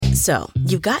So,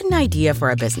 you've got an idea for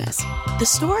a business, the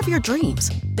store of your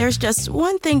dreams. There's just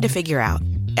one thing to figure out: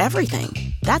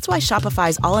 everything. That's why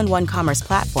Shopify's all-in-one commerce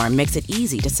platform makes it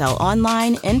easy to sell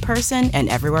online, in person, and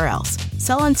everywhere else.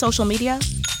 Sell on social media,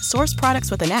 source products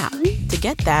with an app to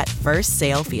get that first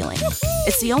sale feeling.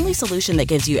 It's the only solution that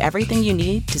gives you everything you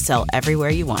need to sell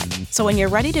everywhere you want. So when you're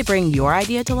ready to bring your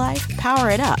idea to life, power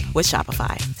it up with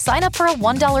Shopify. Sign up for a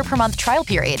 $1 per month trial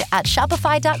period at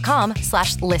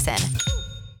shopify.com/listen.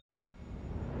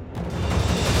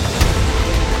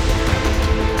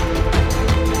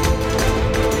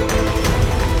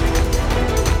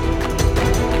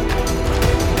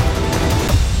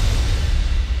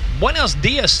 Buenos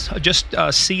dias. Just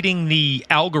seeding the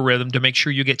algorithm to make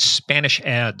sure you get Spanish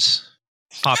ads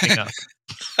popping up.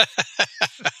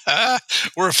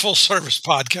 We're a full-service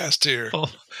podcast here.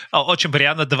 Очень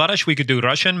приятно, товарищ. We could do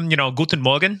Russian, Guten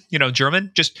Morgen,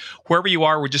 German. Just wherever you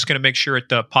are, we're just going to make sure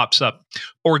it pops up.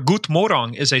 Or Gut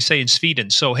Morgon, as they say in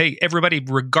Sweden. So, hey, everybody,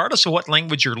 regardless of what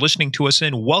language you're listening to us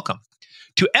in, welcome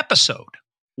to episode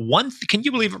 1. Can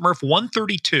you believe it, Murph?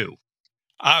 132.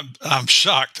 I'm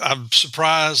shocked. I'm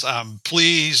surprised. I'm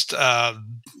pleased. I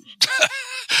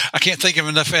can't think of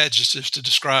enough adjectives to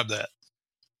describe that.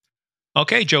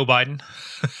 Okay, Joe Biden.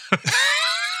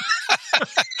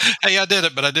 Hey, I did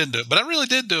it, but I didn't do it. But I really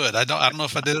did do it. I don't know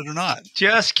if I did it or not.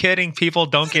 Just kidding. People,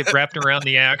 don't get wrapped around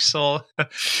the axle.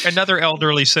 Another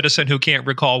elderly citizen who can't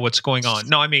recall what's going on.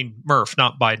 No, I mean Murph,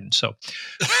 not Biden. So.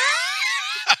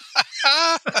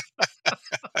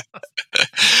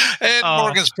 Ed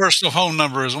Morgan's personal phone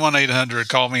number is 1-800.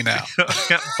 Call me now.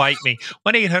 Bite me.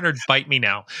 1-800 bite me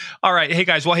now. All right. Hey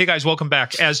guys, welcome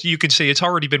back. As you can see, it's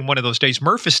already been one of those days.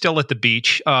 Murph is still at the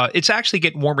beach. It's actually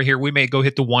getting warmer here. We may go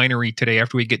hit the winery today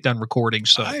after we get done recording.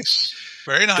 So nice.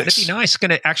 Very nice. It's going to be nice. It's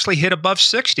going to actually hit above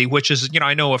 60, which is,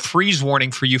 I know a freeze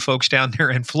warning for you folks down there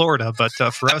in Florida, but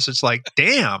for us, it's like,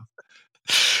 damn.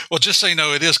 Well, just so you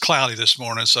know, it is cloudy this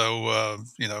morning, so,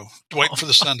 waiting for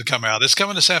the sun to come out. It's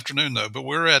coming this afternoon, though, but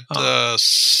we're at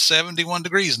 71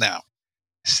 degrees now.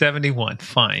 71,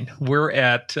 fine. We're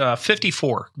at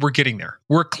 54. We're getting there.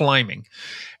 We're climbing.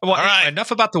 Well, all right.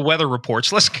 Enough about the weather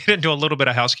reports. Let's get into a little bit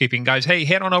of housekeeping, guys. Hey,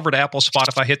 head on over to Apple,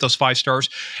 Spotify, hit those 5 stars.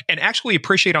 And actually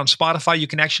appreciate on Spotify, you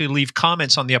can actually leave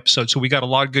comments on the episode. So we got a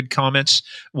lot of good comments.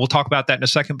 We'll talk about that in a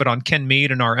second. But on Ken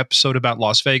Mead and our episode about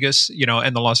Las Vegas,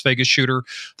 and the Las Vegas shooter,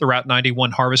 the Route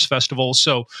 91 Harvest Festival.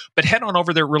 So, but head on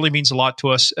over there. It really means a lot to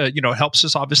us. It helps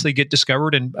us obviously get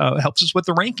discovered and helps us with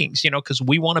the rankings, because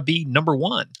we want to be number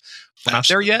one. We're not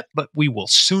there yet, but we will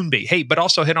soon be. Hey, but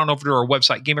also head on over to our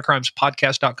website,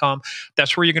 GameOfCrimesPodcast.com.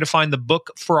 That's where you're going to find the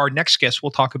book for our next guest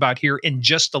we'll talk about here in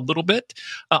just a little bit.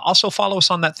 Also follow us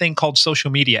on that thing called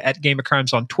social media at Game of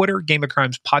Crimes on Twitter, Game of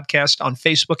Crimes Podcast on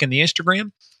Facebook and the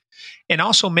Instagram. And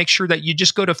also make sure that you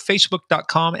just go to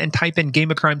Facebook.com and type in Game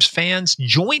of Crimes Fans.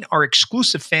 Join our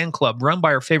exclusive fan club run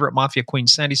by our favorite Mafia queen,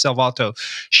 Sandy Salvato.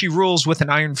 She rules with an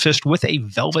iron fist with a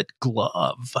velvet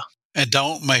glove. And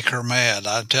don't make her mad.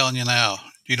 I'm telling you now.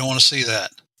 You don't want to see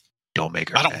that. Don't make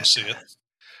her I don't mad. want to see it.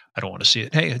 I don't want to see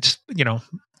it. Hey, it's,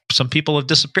 some people have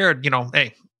disappeared,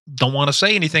 hey, don't want to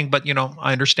say anything, but,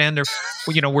 I understand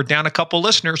we're down a couple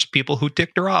listeners, people who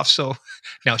ticked her off. So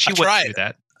now she wouldn't do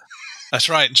that. That's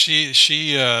right. And she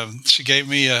gave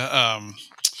me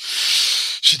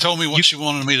she told me what she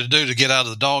wanted me to do to get out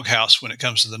of the doghouse when it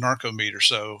comes to the narco meter.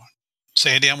 So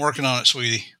Sandy, I'm working on it,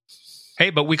 sweetie. Hey,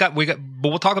 but but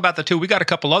we'll talk about that too. We got a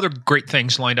couple other great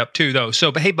things lined up too, though.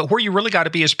 So, but where you really got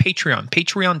to be is Patreon,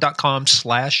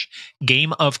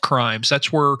 patreon.com/Game of Crimes.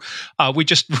 That's where we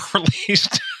just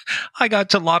released. I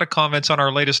got a lot of comments on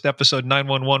our latest episode,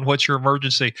 911, What's Your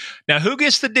Emergency? Now, who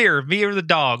gets the deer, me or the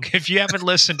dog? If you haven't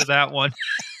listened to that one.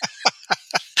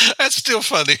 That's still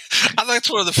funny. I think that's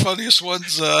one of the funniest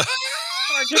ones. I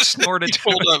just snorted.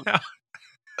 Pulled up.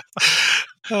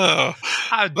 Oh,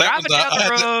 I was driving down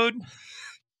the road.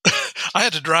 I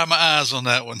had to dry my eyes on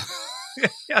that one.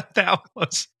 Yeah, that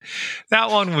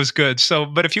one was good. So,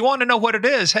 but if you want to know what it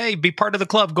is, hey, be part of the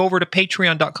club. Go over to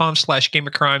patreon.com/Game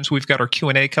of Crimes. We've got our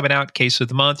Q&A coming out, Case of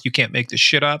the Month. You can't make this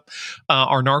shit up.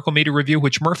 Our Narcometer review,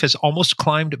 which Murph has almost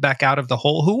climbed back out of the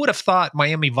hole. Who would have thought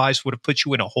Miami Vice would have put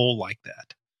you in a hole like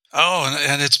that? Oh,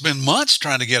 and it's been months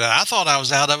trying to get out. I thought I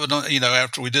was out of it,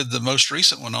 after we did the most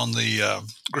recent one on the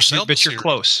Griselda But you're series.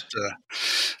 Close.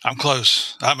 I'm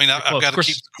close. I mean, I've got to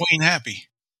keep the queen happy.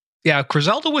 Yeah,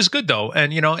 Griselda was good though.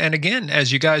 And, and again,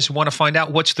 as you guys want to find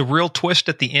out what's the real twist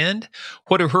at the end,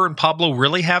 what do her and Pablo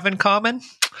really have in common?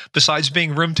 Besides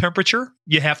being room temperature,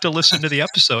 you have to listen to the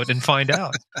episode and find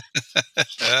out.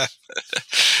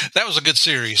 That was a good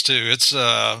series too. It's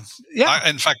yeah.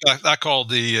 In fact, I called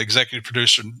the executive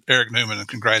producer, Eric Newman, and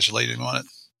congratulated him on it.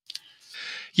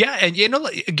 Yeah, and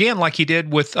again, like he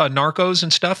did with Narcos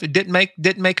and stuff, it didn't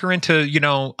make her into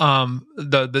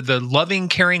the loving,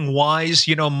 caring, wise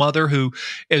mother who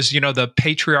is the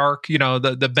patriarch,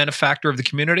 the benefactor of the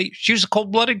community. She was a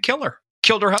cold-blooded killer.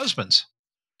 Killed her husbands.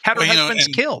 Had her husbands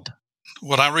killed.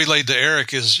 What I relayed to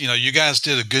Eric is, you guys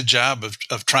did a good job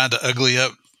of trying to ugly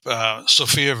up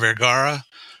Sofia Vergara,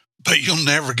 but you'll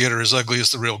never get her as ugly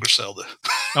as the real Griselda.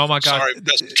 Oh my God! Sorry,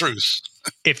 that's the truth.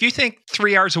 If you think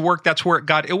 3 hours of work, that's where it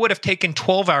got. It would have taken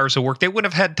 12 hours of work. They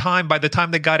wouldn't have had time by the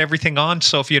time they got everything on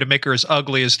Sophia to make her as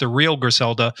ugly as the real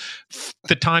Griselda.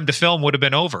 The time to film would have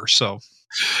been over. So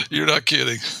you're not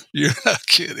kidding. You're not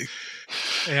kidding.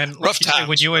 And rough times.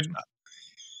 When you and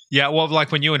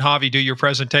like when you and Javi do your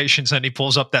presentations and he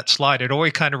pulls up that slide, it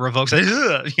always kind of revokes it,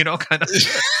 kind of.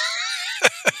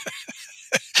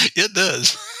 It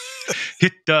does.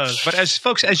 It does. But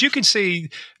as you can see,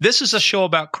 this is a show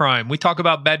about crime. We talk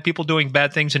about bad people doing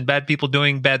bad things and bad people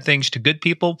doing bad things to good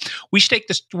people. We take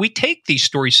these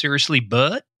stories seriously,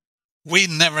 but we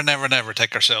never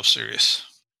take ourselves serious.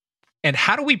 And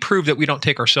how do we prove that we don't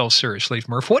take ourselves seriously,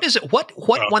 Murph? What is it? What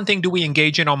one thing do we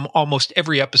engage in on almost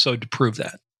every episode to prove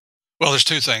that? Well, there's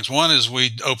two things. One is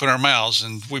we open our mouths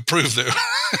and we prove that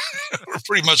we're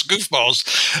pretty much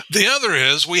goofballs. The other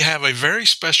is we have a very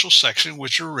special section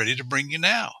which we're ready to bring you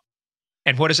now.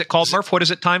 And what is it called, Murph? What is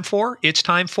it time for? It's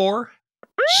time for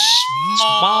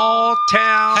Small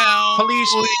Town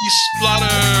Police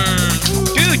Blotters.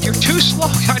 Dude, you're too slow.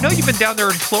 I know you've been down there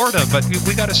in Florida, but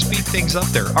we got to speed things up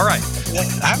there. All right.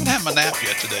 I haven't had my nap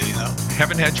yet today,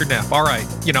 Haven't had your nap. All right.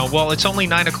 Well, it's only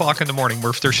 9 o'clock in the morning,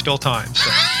 Murph. There's still time. So.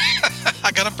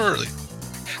 I got up early.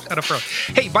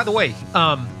 Hey, by the way,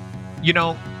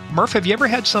 Murph, have you ever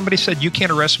had somebody said, you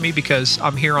can't arrest me because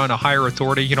I'm here on a higher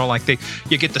authority? You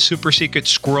get the super secret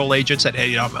squirrel agents that,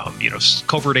 hey, I'm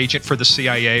covert agent for the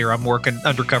CIA or I'm working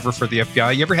undercover for the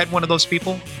FBI. You ever had one of those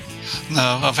people?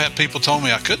 No, I've had people told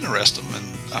me I couldn't arrest them and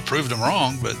I proved them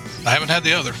wrong, but I haven't had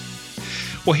the other.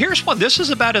 Well, here's one. This is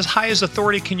about as high as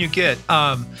authority can you get.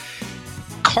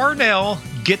 Carnell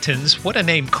Gittins, what a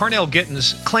name, Carnell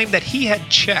Gittins, claimed that he had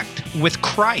checked with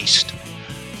Christ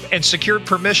and secured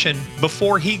permission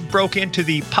before he broke into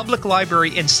the public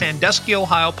library in Sandusky,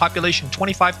 Ohio, population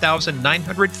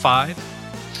 25,905.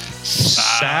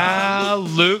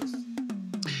 Salute.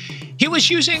 He was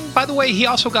using, by the way, he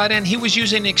also got in, he was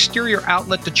using an exterior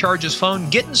outlet to charge his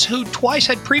phone. Gittins, who twice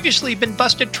had previously been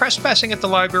busted trespassing at the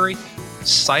library,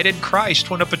 cited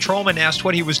Christ when a patrolman asked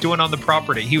what he was doing on the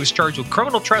property. He was charged with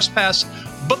criminal trespass,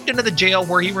 booked into the jail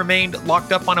where he remained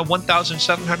locked up on a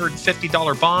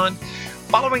 $1,750 bond.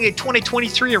 Following a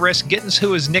 2023 arrest, Gittins,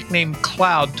 who is nicknamed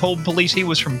Cloud, told police he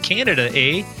was from Canada,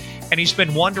 and he's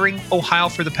been wandering Ohio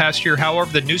for the past year.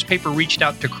 However, the newspaper reached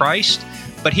out to Christ,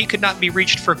 but he could not be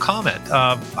reached for comment.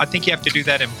 I think you have to do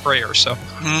that in prayer. So.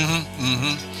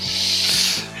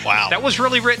 Wow. That was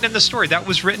really written in the story. That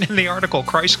was written in the article.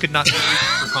 Christ could not be reached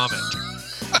for comment.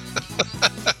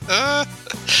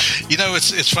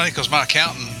 It's funny because my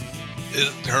accountant,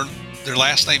 their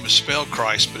last name is spelled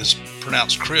Christ, but it's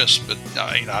pronounced Chris. But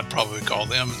I'd probably call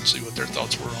them and see what their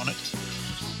thoughts were on it.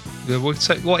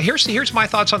 Well, here's my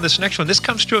thoughts on this next one. This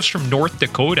comes to us from North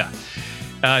Dakota.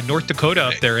 North Dakota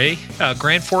up there,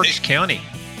 Grand Forks County.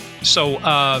 So,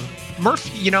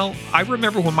 Murph, I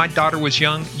remember when my daughter was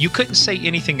young, you couldn't say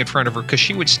anything in front of her because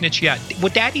she would snitch you out.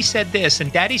 Well, Daddy said this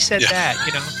and Daddy said that,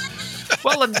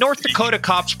 Well, the North Dakota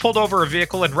cops pulled over a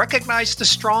vehicle and recognized the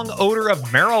strong odor of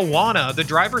marijuana. The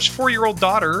driver's 4-year-old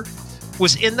daughter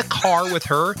was in the car with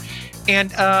her,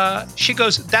 and she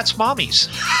goes, "That's Mommy's."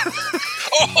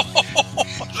 Oh,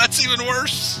 that's even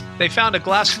worse. They found a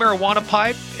glass marijuana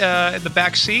pipe in the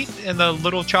back seat, and the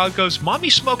little child goes, "Mommy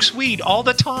smokes weed all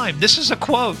the time." This is a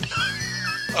quote.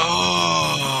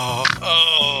 Oh.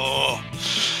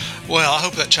 Well, I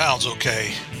hope that child's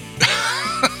okay.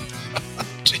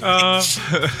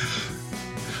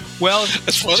 Well,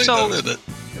 that's funny, though, isn't it?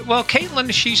 Well,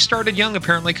 Caitlin, she started young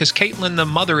apparently because Caitlin, the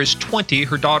mother, is 20.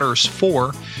 Her daughter is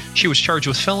 4. She was charged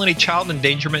with felony child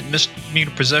endangerment, misdemeanor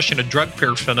possession of drug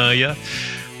paraphernalia.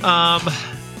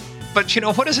 But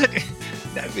what is it?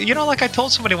 Like I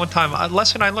told somebody one time, a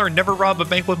lesson I learned: never rob a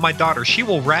bank with my daughter. She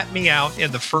will rat me out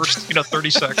in the first 30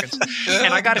 seconds.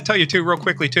 And I got to tell you too, real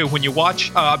quickly too, when you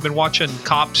watch, I've been watching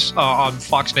Cops on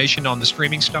Fox Nation on the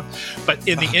streaming stuff, but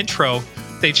in the intro,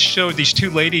 they showed these two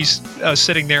ladies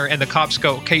sitting there, and the cops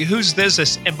go, "Okay, whose is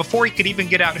this?" And before he could even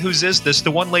get out, "Whose is this?"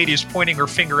 the one lady is pointing her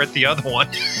finger at the other one.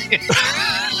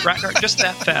 Just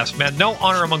that fast, man. No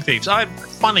honor among thieves.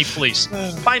 Finally, police.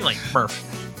 Finally, Murph.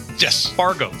 Yes.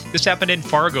 Fargo. This happened in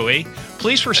Fargo,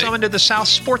 Police were summoned to the South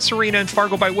Sports Arena in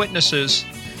Fargo by witnesses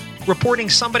reporting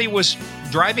somebody was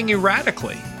driving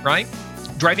erratically, right?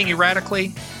 Driving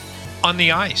erratically on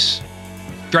the ice.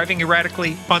 Driving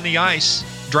erratically on the ice,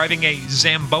 driving a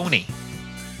Zamboni.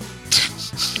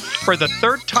 For the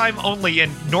third time only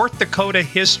in North Dakota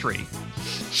history.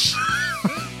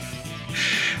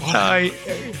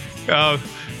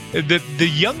 The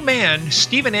young man,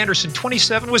 Steven Anderson,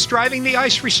 27, was driving the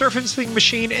ice resurfacing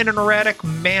machine in an erratic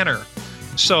manner.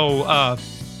 So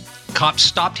cops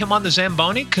stopped him on the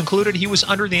Zamboni, concluded he was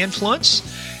under the influence.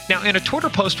 Now, in a Twitter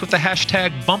post with the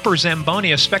hashtag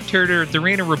 #BumperZamboni, a spectator at the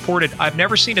arena reported, "I've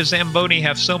never seen a Zamboni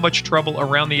have so much trouble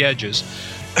around the edges."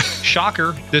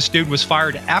 Shocker, this dude was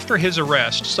fired after his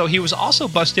arrest. So he was also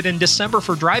busted in December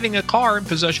for driving a car in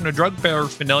possession of drug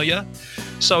paraphernalia.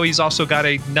 So he's also got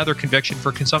another conviction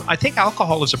for consumption. I think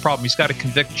alcohol is a problem. He's got a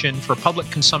conviction for public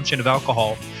consumption of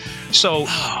alcohol. So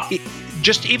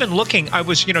just even looking, I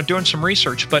was doing some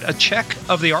research, but a check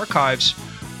of the archives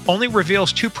only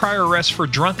reveals 2 prior arrests for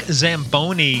drunk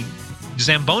Zamboniling.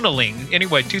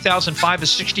 Anyway, 2005, a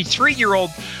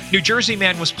 63-year-old New Jersey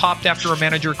man was popped after a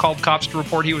manager called cops to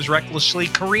report he was recklessly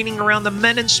careening around the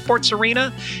Men in Sports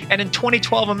arena. And in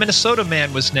 2012, a Minnesota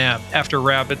man was nabbed after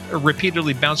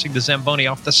repeatedly bouncing the Zamboni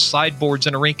off the sideboards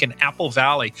in a rink in Apple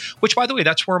Valley, which, by the way,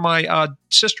 that's where my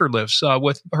sister lives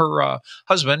with her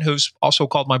husband, who's also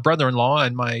called my brother-in-law,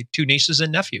 and my 2 nieces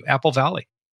and nephew, Apple Valley.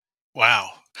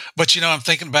 Wow. But, I'm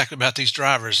thinking back about these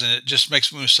drivers, and it just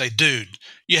makes me say, dude,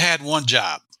 you had one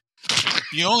job.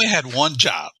 You only had one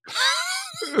job.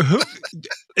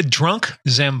 Drunk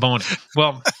Zamboni.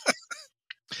 Well,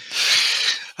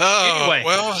 anyway.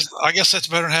 Well, I guess that's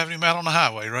better than having him out on the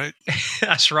highway, right?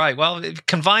 That's right. Well,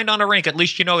 confined on a rink, at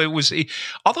least, it was,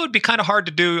 although it'd be kind of hard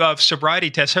to do sobriety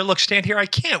tests. Hey, look, stand here. I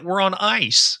can't. We're on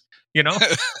ice, Yep.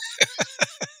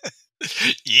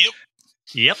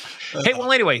 Yep. Hey,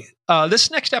 well, anyway,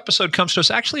 this next episode comes to us.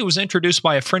 Actually, it was introduced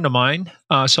by a friend of mine.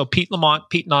 So Pete Lamont,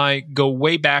 Pete and I go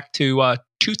way back to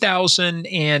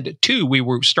 2002.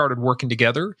 We started working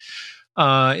together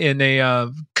in a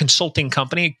consulting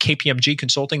company, KPMG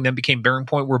Consulting, then became Bearing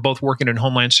Point. We're both working in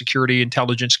Homeland Security,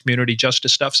 intelligence, community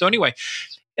justice stuff. So anyway,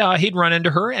 he'd run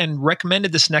into her and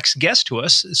recommended this next guest to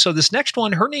us. So this next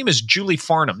one, her name is Julie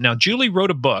Farnam. Now, Julie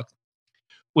wrote a book.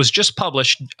 Was just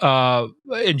published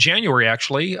in January,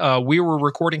 actually. We were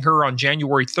recording her on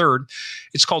January 3rd.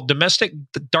 It's called Domestic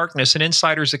Darkness, an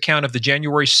Insider's Account of the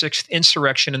January 6th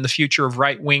Insurrection and the Future of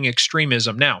Right-Wing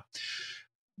Extremism. Now,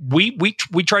 we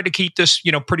tried to keep this,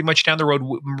 pretty much down the road.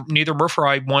 Neither Murph or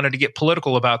I wanted to get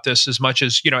political about this as much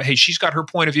as, hey, she's got her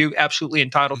point of view, absolutely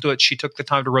entitled to it. She took the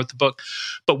time to write the book.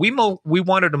 But we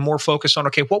wanted to more focus on,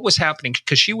 okay, what was happening?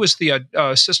 Because she was the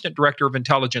assistant director of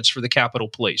intelligence for the Capitol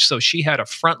Police. So she had a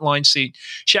frontline seat.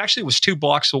 She actually was 2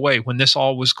 blocks away when this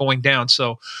all was going down.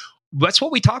 So that's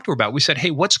what we talked to her about. We said,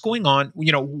 hey, what's going on?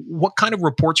 What kind of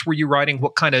reports were you writing?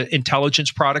 What kind of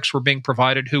intelligence products were being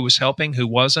provided? Who was helping? Who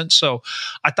wasn't? So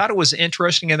I thought it was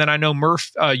interesting. And then I know,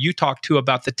 Murph, you talked too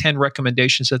about the 10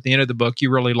 recommendations at the end of the book. You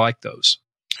really liked those.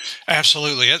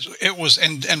 Absolutely. It was,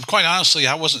 and quite honestly,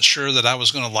 I wasn't sure that I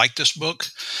was going to like this book.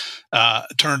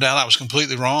 It turned out I was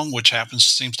completely wrong, which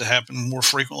seems to happen more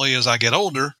frequently as I get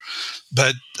older.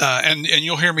 But and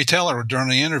you'll hear me tell her during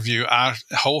the interview, I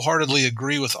wholeheartedly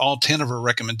agree with all 10 of her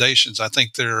recommendations. I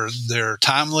think they're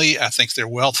timely. I think they're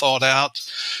well thought out.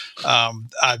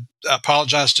 I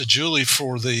apologize to Julie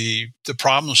for the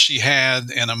problems she had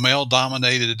in a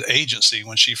male-dominated agency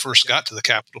when she first got to the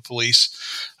Capitol Police.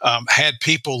 Had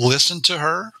people listen to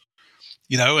her.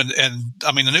 And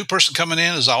I mean, the new person coming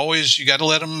in is always, you got to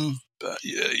let them,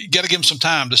 you got to give them some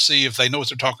time to see if they know what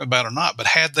they're talking about or not. But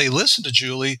had they listened to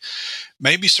Julie,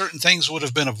 maybe certain things would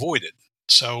have been avoided.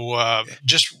 So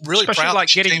just really especially proud. Like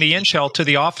getting the intel to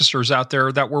the officers out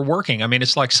there that were working. I mean,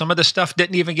 it's like some of the stuff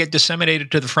didn't even get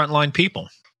disseminated to the frontline people.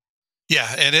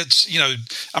 Yeah. And it's,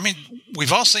 I mean,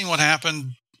 we've all seen what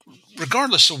happened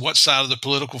regardless of what side of the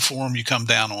political forum you come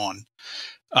down on.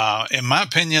 In my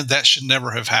opinion, that should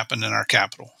never have happened in our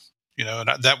capital.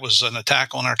 That was an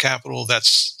attack on our capital.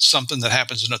 That's something that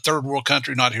happens in a third world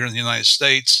country, not here in the United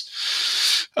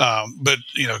States. But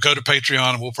go to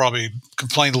Patreon and we'll probably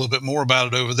complain a little bit more about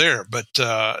it over there. But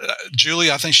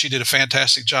Julie, I think she did a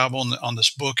fantastic job on this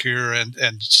book here,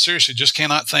 and seriously, just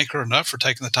cannot thank her enough for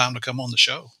taking the time to come on the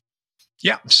show.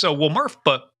 Yeah. So, well, Murph,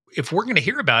 but if we're going to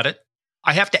hear about it,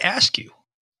 I have to ask you.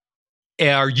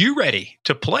 Are you ready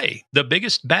to play the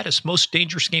biggest, baddest, most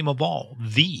dangerous game of all,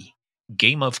 the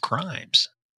Game of Crimes?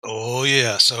 Oh,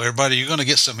 yeah. So, everybody, you're going to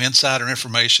get some insider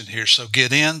information here. So,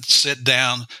 get in, sit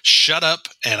down, shut up,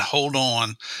 and hold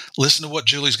on. Listen to what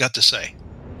Julie's got to say.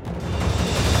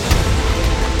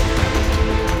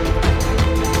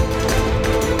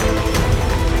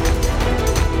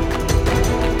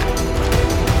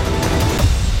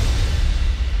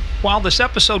 While this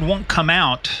episode won't come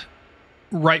out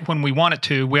right when we want it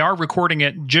to, we are recording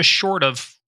it just short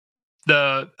of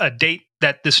a date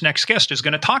that this next guest is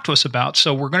going to talk to us about.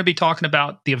 So we're going to be talking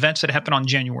about the events that happened on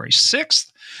January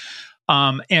 6th.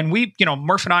 And we,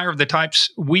 Murph and I are the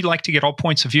types, we like to get all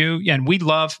points of view, and we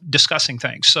love discussing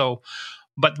things. So,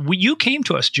 but you came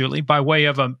to us, Julie, by way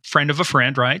of a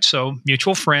friend, right? So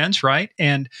mutual friends, right?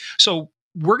 And so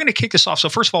we're going to kick this off. So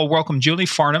first of all, welcome Julie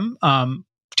Farnam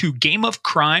to Game of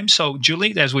Crime. So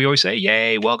Julie, as we always say,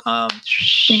 yay, welcome.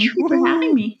 Thank you for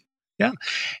having me. Yeah.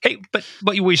 Hey, but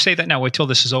we say that now. Wait till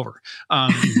this is over.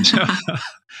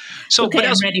 So okay, but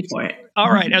I'm ready for it. All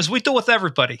right. As we do with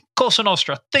everybody, Cosa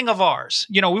Nostra, thing of ours.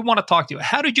 We want to talk to you.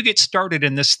 How did you get started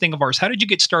in this thing of ours? How did you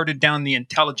get started down the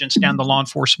intelligence, down the law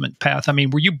enforcement path? I mean,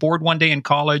 were you bored one day in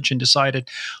college and decided,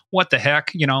 what the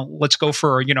heck, let's go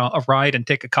for, a ride and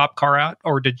take a cop car out?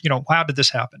 Or how did this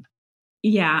happen?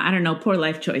 Yeah, I don't know. Poor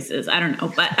life choices. I don't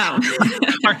know. But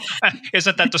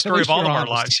isn't that the story of all of our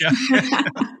lives? Yeah.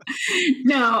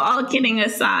 No, all kidding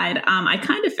aside, I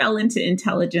kind of fell into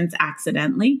intelligence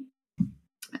accidentally.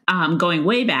 Going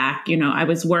way back, I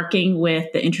was working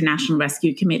with the International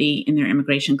Rescue Committee in their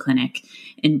immigration clinic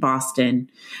in Boston.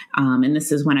 And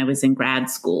this is when I was in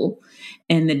grad school.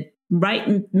 And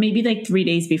maybe like 3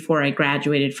 days before I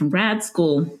graduated from grad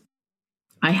school,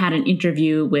 I had an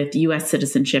interview with U.S.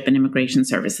 Citizenship and Immigration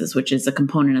Services, which is a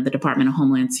component of the Department of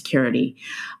Homeland Security.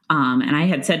 And I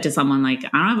had said to someone, like,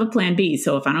 I don't have a plan B.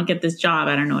 So if I don't get this job,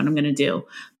 I don't know what I'm going to do.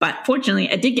 But fortunately,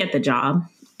 I did get the job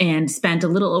and spent a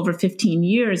little over 15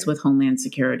 years with Homeland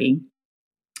Security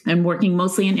and working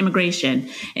mostly in immigration.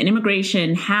 And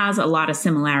immigration has a lot of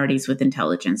similarities with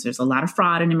intelligence. There's a lot of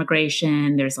fraud in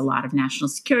immigration. There's a lot of national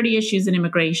security issues in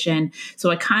immigration. So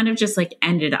I kind of just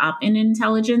ended up in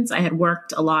intelligence. I had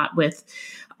worked a lot with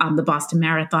the Boston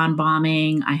Marathon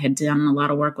bombing. I had done a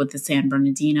lot of work with the San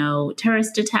Bernardino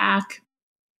terrorist attack.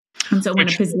 And so when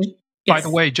a position... By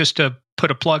the way, just to put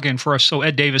a plug in for us, so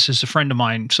Ed Davis is a friend of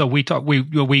mine. So we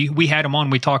had him on.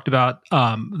 We talked about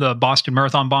the Boston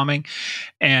Marathon bombing,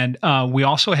 and we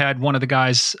also had one of the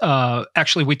guys.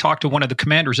 Actually, we talked to one of the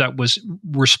commanders that was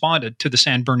responded to the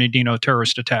San Bernardino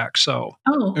terrorist attack. So,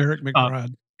 Eric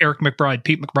McBride. Eric McBride,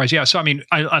 Pete McBride. Yeah. So, I mean,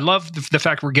 I love the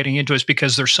fact we're getting into this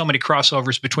because there's so many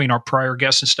crossovers between our prior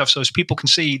guests and stuff. So as people can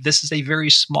see, this is a very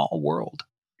small world.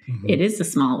 Mm-hmm. It is a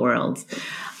small world.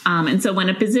 And so when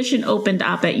a position opened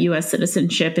up at U.S.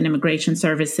 Citizenship and Immigration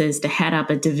Services to head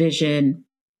up a division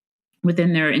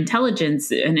within their intelligence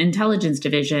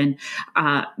division,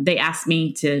 they asked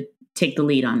me to take the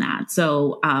lead on that.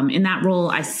 So in that role,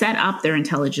 I set up their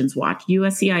intelligence watch.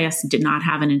 USCIS did not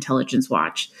have an intelligence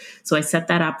watch. So I set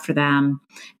that up for them.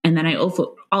 And then I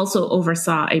also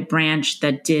oversaw a branch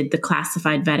that did the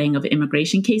classified vetting of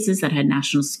immigration cases that had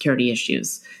national security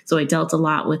issues. So I dealt a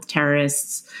lot with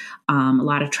terrorists, a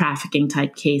lot of trafficking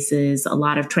type cases, a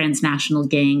lot of transnational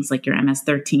gangs like your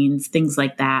MS-13s, things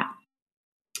like that.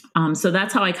 So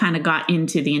that's how I kind of got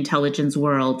into the intelligence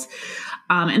world.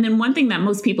 And then one thing that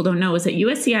most people don't know is that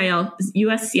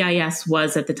USCIS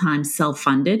was at the time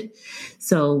self-funded.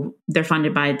 So they're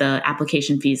funded by the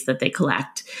application fees that they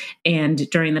collect. And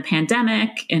during the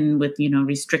pandemic and with,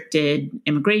 restricted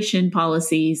immigration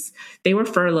policies, they were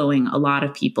furloughing a lot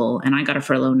of people. And I got a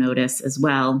furlough notice as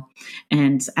well.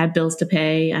 And I have bills to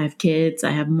pay. I have kids.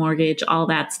 I have mortgage, all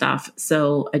that stuff.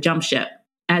 So I jumped ship,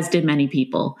 as did many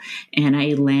people. And I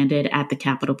landed at the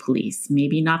Capitol Police.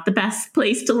 Maybe not the best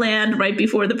place to land right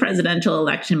before the presidential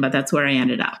election, but that's where I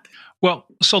ended up. Well,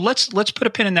 so let's put a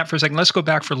pin in that for a second. Let's go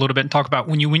back for a little bit and talk about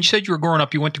when you said you were growing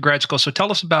up, you went to grad school. So tell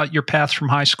us about your path from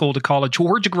high school to college.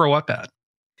 Where'd you grow up at?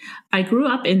 I grew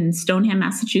up in Stoneham,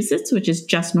 Massachusetts, which is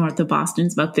just north of Boston.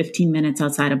 It's about 15 minutes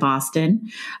outside of Boston.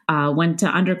 Went to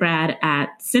undergrad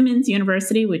at Simmons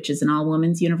University, which is an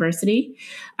all-women's university.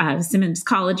 Simmons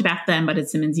College back then, but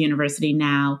it's Simmons University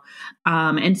now.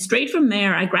 And straight from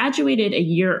there, I graduated a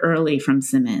year early from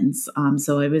Simmons.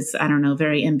 So I was,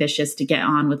 very ambitious to get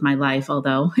on with my life,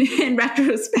 although in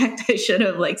retrospect, I should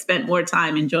have spent more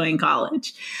time enjoying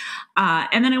college.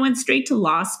 And then I went straight to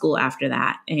law school after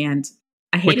that. And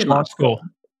I hated law school.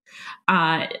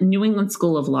 New England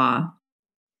School of Law.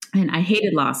 And I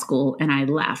hated law school and I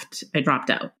left. I dropped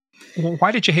out. Well,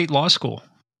 why did you hate law school?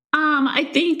 I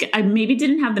think I maybe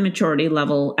didn't have the maturity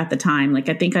level at the time. I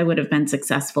think I would have been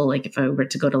successful, if I were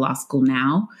to go to law school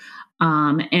now.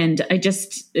 And I it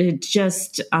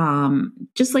was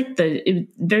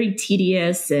very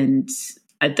tedious and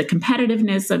the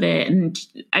competitiveness of it. And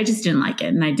I just didn't like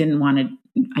it. And I did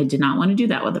not want to do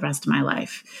that with the rest of my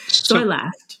life. So I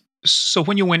left. So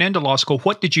when you went into law school,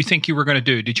 what did you think you were going to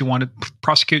do? Did you want to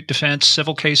prosecute, defense,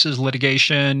 civil cases,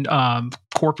 litigation,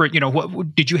 corporate?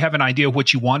 What did you have an idea of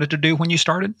what you wanted to do when you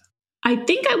started? I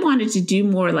think I wanted to do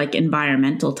more like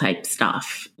environmental type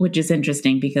stuff, which is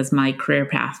interesting because my career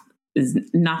path is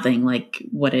nothing like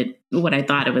what I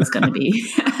thought it was going to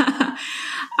be.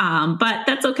 But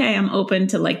that's okay. I'm open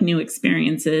to like new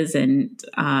experiences, and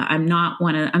I'm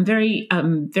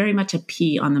very much a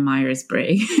P on the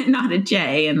Myers-Briggs, not a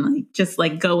J, and like just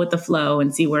like go with the flow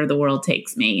and see where the world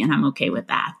takes me, and I'm okay with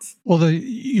that. Well,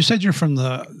 you said you're from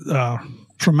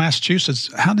Massachusetts.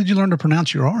 How did you learn to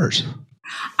pronounce your R's?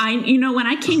 When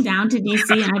I came down to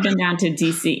DC, and I've been down to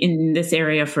DC in this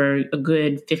area for a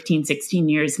good 15, 16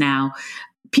 years now,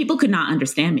 people could not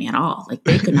understand me at all. Like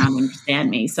they could not understand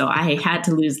me. So I had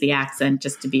to lose the accent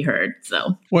just to be heard.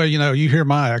 So, well, you hear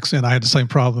my accent. I had the same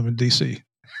problem in DC.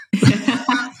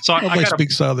 So I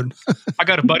speak Southern. I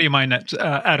got a buddy of mine that's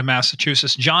out of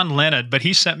Massachusetts, John Leonard, but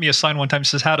he sent me a sign one time that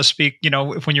says how to speak,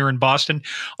 when you're in Boston.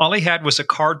 All he had was a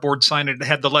cardboard sign and it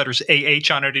had the letters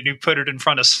AH on it, and you put it in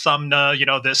front of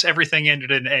Sumna, everything ended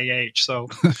in AH. So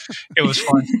it was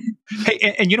fun.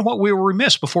 Hey, and you know what? We were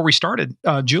remiss before we started.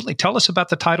 Julie, tell us about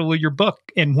the title of your book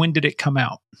and when did it come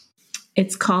out?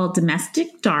 It's called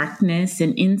Domestic Darkness,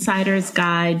 an Insider's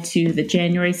Guide to the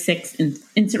January 6th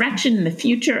Insurrection and the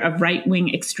Future of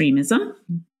Right-Wing Extremism.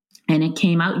 And it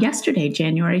came out yesterday,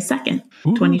 January 2nd,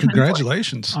 2024.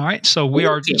 Congratulations. All right. So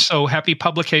so happy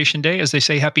publication day, as they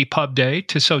say, happy pub day.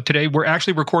 So today we're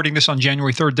actually recording this on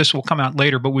January 3rd. This will come out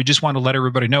later, but we just want to let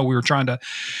everybody know we were trying to.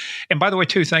 And by the way,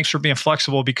 too, thanks for being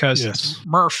flexible because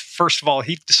Murph, first of all,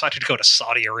 he decided to go to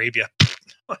Saudi Arabia.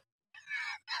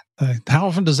 How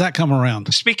often does that come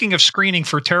around? Speaking of screening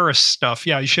for terrorist stuff,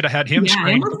 you should have had him screen.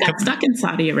 I almost got stuck in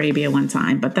Saudi Arabia one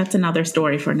time, but that's another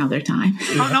story for another time.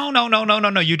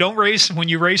 No. You don't when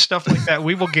you raise stuff like that,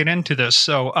 we will get into this.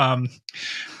 So,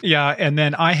 and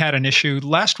then I had an issue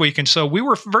last week, and so we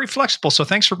were very flexible. So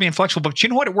thanks for being flexible. But you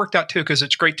know what? It worked out too, because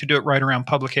it's great to do it right around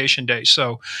publication day.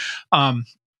 So,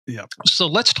 So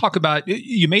let's talk about,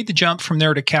 you made the jump from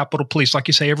there to Capitol Police. Like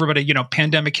you say, everybody,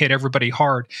 pandemic hit everybody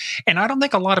hard. And I don't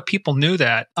think a lot of people knew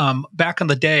that. Back in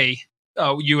the day,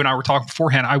 you and I were talking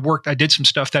beforehand, I did some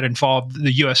stuff that involved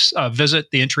the U.S.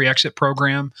 Visit, the entry-exit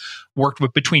program, worked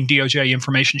between DOJ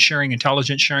information sharing,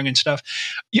 intelligence sharing and stuff.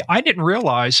 Yeah, I didn't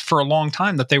realize for a long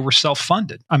time that they were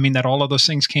self-funded. I mean, that all of those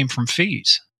things came from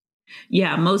fees.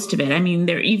 Yeah, most of it. I mean,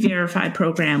 their E-Verify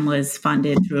program was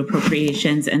funded through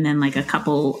appropriations and then like a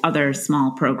couple other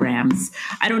small programs.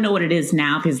 I don't know what it is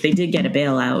now because they did get a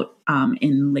bailout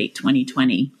in late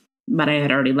 2020, but I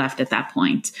had already left at that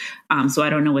point. So I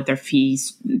don't know what their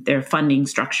funding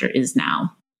structure is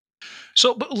now.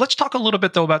 So but let's talk a little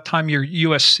bit, though, about time your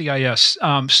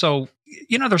USCIS. So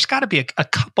there's got to be a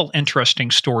couple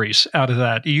interesting stories out of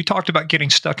that. You talked about getting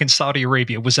stuck in Saudi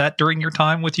Arabia. Was that during your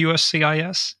time with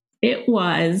USCIS? It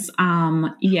was,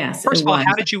 yes. First of all,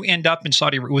 how did you end up in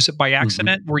Saudi Arabia? Was it by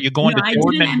accident? Were you going to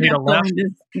Jordan and made a left?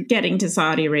 Getting to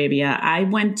Saudi Arabia. I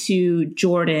went to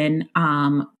Jordan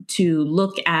to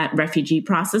look at refugee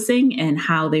processing and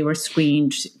how they were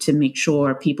screened to make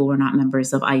sure people were not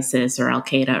members of ISIS or Al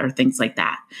Qaeda or things like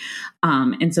that.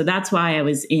 And so that's why I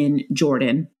was in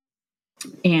Jordan.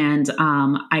 And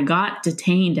I got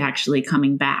detained actually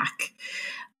coming back.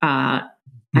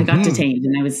 I got detained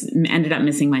and I ended up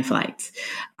missing my flight.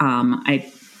 I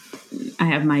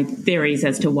have my theories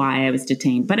as to why I was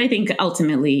detained, but I think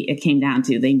ultimately it came down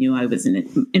to they knew I was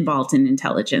involved in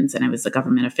intelligence and I was a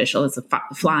government official,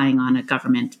 flying on a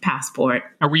government passport.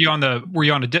 Were you on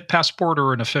a dip passport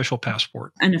or an official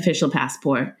passport? An official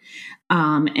passport.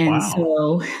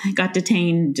 So I got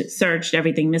detained, searched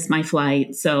everything, missed my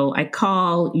flight. So I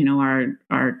call,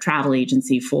 our travel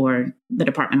agency for the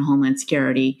Department of Homeland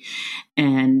Security.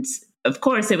 And of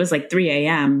course it was like 3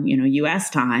 a.m., US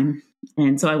time.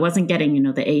 And so I wasn't getting,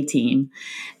 the A team.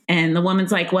 And the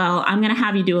woman's like, well, I'm going to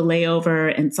have you do a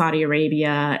layover in Saudi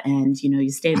Arabia. And, you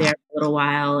stay there for a little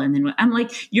while. And then I'm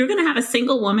like, you're going to have a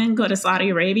single woman go to Saudi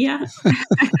Arabia?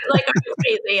 Like, are you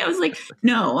crazy? I was like,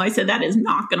 no, I said, that is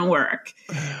not going to work.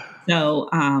 So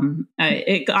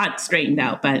it got straightened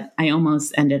out, but I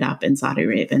almost ended up in Saudi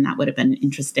Arabia. And that would have been an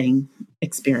interesting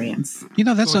experience.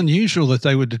 That's unusual that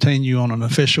they would detain you on an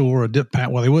official or a dip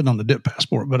passport. Well, they wouldn't on the dip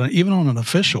passport, but even on an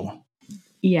official.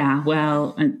 Yeah,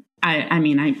 well, I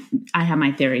have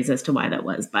my theories as to why that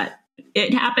was, but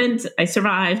it happened. I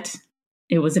survived.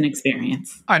 It was an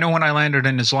experience. I know when I landed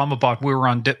in Islamabad, we were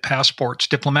on dip passports,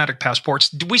 diplomatic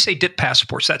passports. We say dip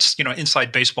passports. That's,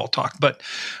 inside baseball talk. But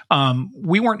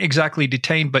we weren't exactly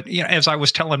detained. But, as I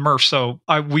was telling Murph,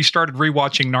 we started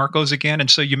rewatching Narcos again. And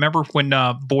so you remember when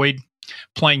Boyd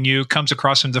playing you, comes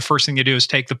across them. The first thing they do is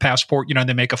take the passport, and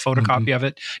they make a photocopy of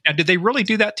it. Now, did they really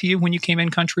do that to you when you came in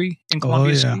country in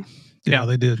Columbia City? Yeah,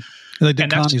 they did. They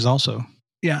did Connie's also.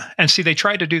 Yeah. And see, they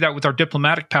tried to do that with our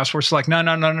diplomatic passports. Like, no.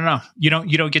 You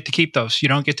don't get to keep those. You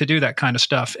don't get to do that kind of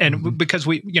stuff. And because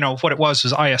we, what it was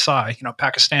is ISI,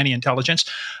 Pakistani intelligence,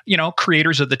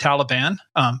 creators of the Taliban.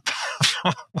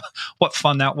 What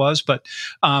fun that was. But,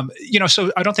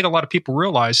 so I don't think a lot of people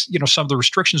realize, some of the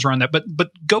restrictions around that. But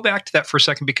go back to that for a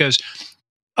second, because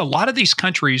a lot of these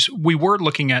countries, we were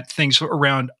looking at things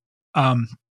around,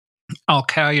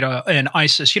 Al-Qaeda and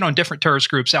ISIS, and different terrorist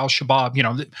groups,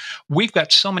 Al-Shabaab, we've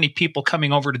got so many people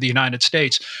coming over to the United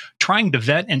States. Trying to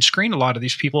vet and screen a lot of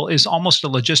these people is almost a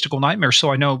logistical nightmare.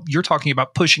 So I know you're talking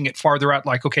about pushing it farther out,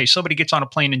 like, okay, somebody gets on a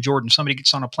plane in Jordan, somebody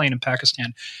gets on a plane in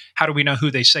Pakistan. How do we know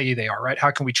who they say they are, right?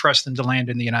 How can we trust them to land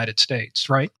in the United States,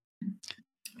 right?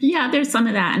 Yeah, there's some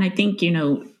of that. And I think,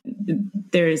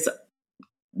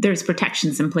 there's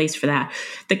protections in place for that.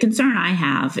 The concern I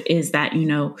have is that,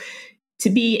 to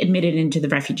be admitted into the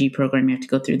refugee program, you have to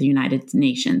go through the United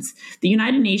Nations. The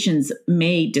United Nations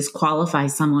may disqualify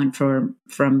someone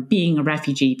from being a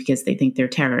refugee because they think they're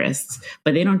terrorists,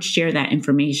 but they don't share that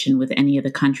information with any of the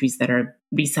countries that are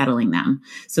resettling them.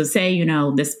 So say,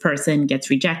 this person gets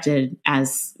rejected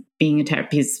as being a terrorist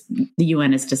because the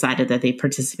UN has decided that they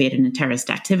participated in a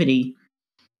terrorist activity.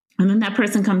 And then that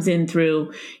person comes in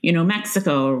through,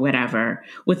 Mexico or whatever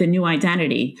with a new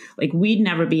identity. Like, we'd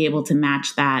never be able to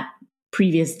match that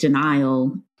previous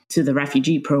denial to the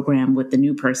refugee program with the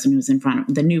new person who's in front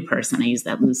of the new person. I use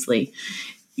that loosely,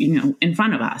 in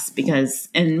front of us,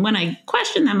 and when I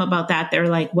question them about that, they're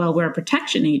like, well, we're a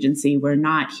protection agency. We're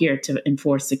not here to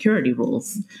enforce security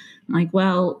rules. I'm like,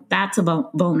 well, that's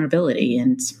about vulnerability,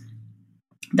 and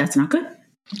that's not good.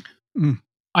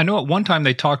 I know at one time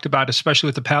they talked about, especially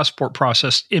with the passport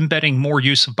process, embedding more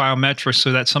use of biometrics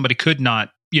so that somebody could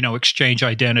not, exchange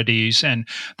identities. And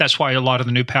that's why a lot of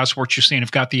the new passports you're seeing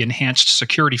have got the enhanced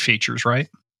security features, right?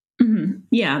 Mm-hmm.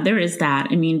 Yeah, there is that.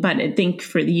 I mean, but I think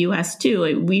for the U.S.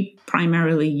 too, we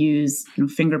primarily use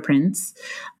fingerprints.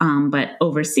 But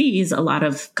overseas, a lot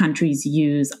of countries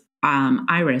use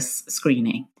iris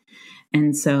screening.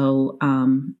 And so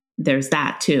there's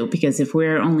that too, because if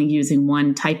we're only using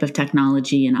one type of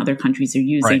technology and other countries are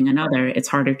using another, it's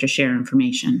harder to share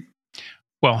information.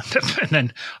 Well, and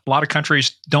then a lot of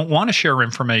countries don't want to share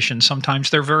information.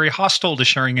 Sometimes they're very hostile to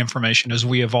sharing information, as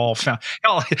we have all found.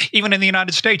 Hell, even in the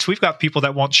United States, we've got people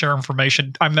that won't share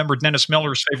information. I remember Dennis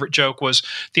Miller's favorite joke was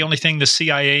the only thing the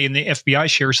CIA and the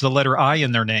FBI share is the letter I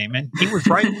in their name. And he was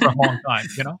right for a long time,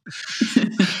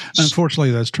 Unfortunately,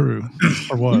 that's true,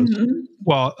 or was. Mm-hmm.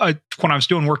 Well, when I was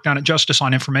doing work down at Justice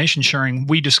on information sharing,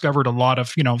 we discovered a lot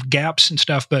of, gaps and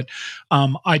stuff. But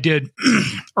I did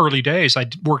early days, I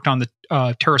worked on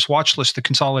the terrorist watch list, the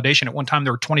consolidation. At one time,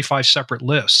 there were 25 separate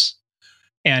lists.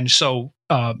 And so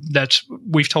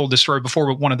we've told this story before,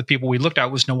 but one of the people we looked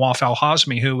at was Nawaf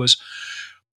al-Hazmi, who was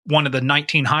one of the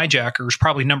 19 hijackers,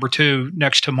 probably number 2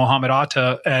 next to Mohammed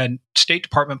Atta, and State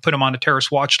Department put him on a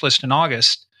terrorist watch list in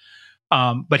August.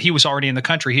 But he was already in the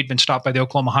country. He'd been stopped by the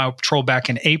Oklahoma Highway Patrol back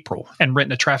in April and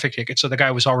written a traffic ticket. So the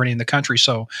guy was already in the country.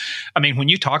 So, I mean, when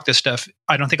you talk this stuff,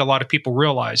 I don't think a lot of people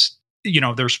realize,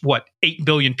 there's 8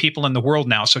 billion people in the world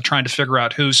now. So trying to figure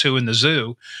out who's who in the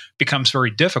zoo becomes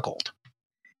very difficult.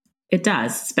 It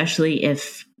does, especially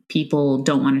if people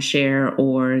don't want to share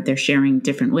or they're sharing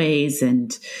different ways.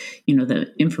 And,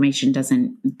 the information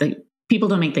people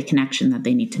don't make the connection that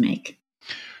they need to make.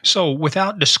 So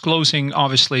without disclosing,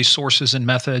 obviously, sources and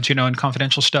methods, and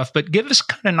confidential stuff, but give us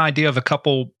kind of an idea of a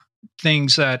couple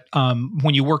things that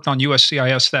when you worked on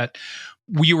USCIS that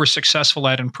you were successful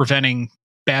at in preventing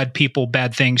bad people,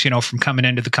 bad things, from coming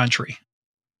into the country.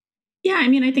 Yeah, I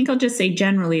mean, I think I'll just say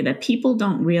generally that people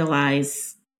don't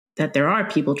realize that there are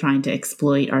people trying to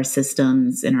exploit our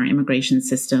systems and our immigration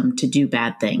system to do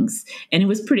bad things. And it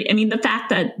was the fact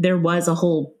that there was a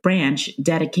whole branch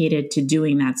dedicated to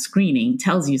doing that screening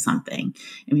tells you something.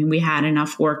 I mean, we had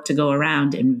enough work to go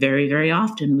around, and very, very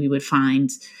often we would find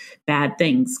bad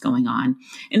things going on.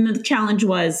 And the challenge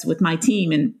was with my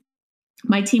team, and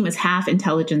my team was half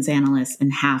intelligence analysts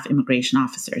and half immigration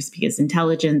officers, because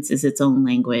intelligence is its own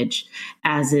language,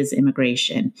 as is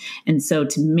immigration. And so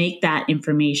to make that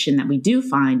information that we do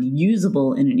find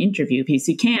usable in an interview, because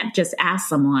you can't just ask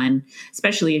someone,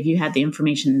 especially if you had the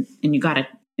information and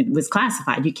it was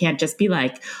classified. You can't just be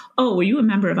like, oh, were you a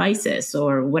member of ISIS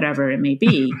or whatever it may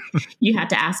be. You had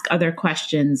to ask other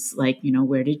questions like,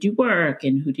 where did you work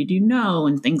and who did you know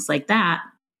and things like that.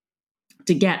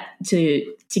 to get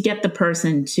the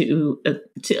person to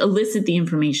elicit the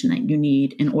information that you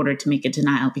need in order to make a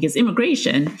denial. Because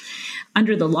immigration,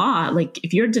 under the law, like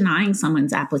if you're denying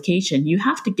someone's application, you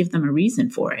have to give them a reason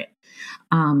for it.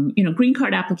 Green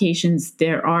card applications,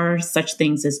 there are such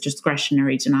things as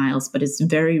discretionary denials, but it's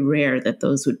very rare that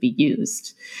those would be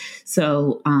used.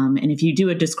 So, and if you do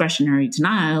a discretionary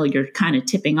denial, you're kind of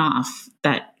tipping off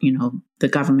that, the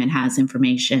government has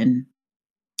information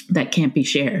that can't be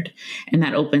shared. And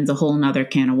that opens a whole nother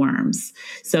can of worms.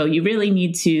 So you really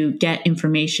need to get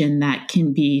information that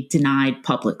can be denied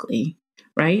publicly,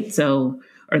 right? So,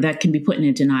 or that can be put in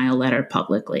a denial letter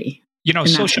publicly.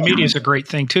 Social media is a great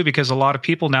thing too, because a lot of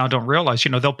people now don't realize,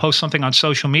 they'll post something on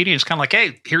social media. It's kind of like,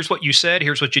 hey, here's what you said.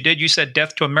 Here's what you did. You said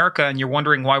death to America, and you're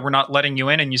wondering why we're not letting you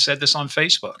in. And you said this on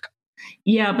Facebook.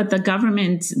 Yeah, but the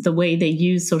government, the way they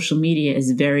use social media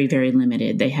is very, very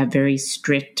limited. They have very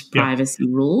strict privacy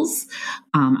rules.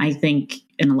 I think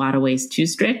in a lot of ways too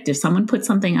strict. If someone puts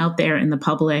something out there in the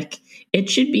public, it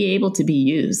should be able to be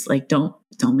used. Like, don't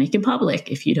make it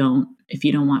public if you don't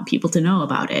want people to know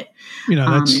about it.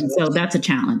 And so that's a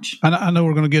challenge. I know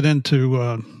we're going to get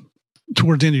into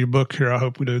towards the end of your book here. I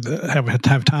hope we do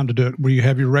have time to do it, where you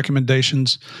have your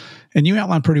recommendations, and you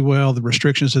outline pretty well the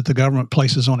restrictions that the government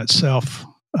places on itself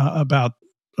about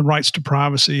the rights to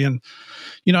privacy. And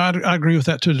I agree with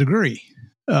that to a degree.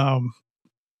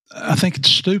 I think it's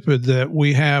stupid that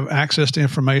we have access to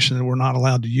information that we're not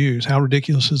allowed to use. How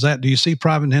ridiculous is that? Do you see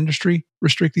private industry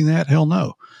restricting that? Hell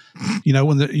no.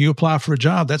 When you apply for a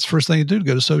job, that's the first thing you do, to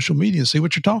go to social media and see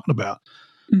what you're talking about.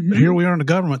 Mm-hmm. But here we are in the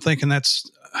government thinking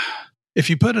if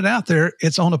you put it out there,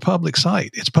 it's on a public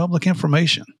site. It's public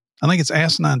information. I think it's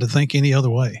asinine to think any other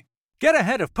way. Get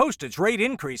ahead of postage rate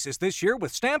increases this year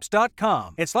with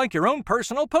Stamps.com. It's like your own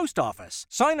personal post office.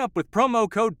 Sign up with promo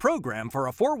code PROGRAM for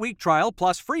a 4-week trial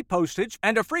plus free postage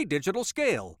and a free digital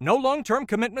scale. No long-term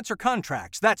commitments or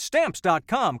contracts. That's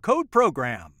Stamps.com, code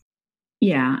PROGRAM.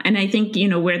 Yeah, and I think,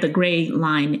 where the gray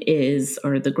line is,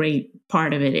 or the gray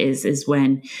part of it is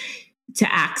when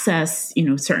to access,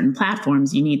 certain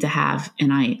platforms, you need to have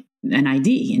an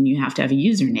ID, and you have to have a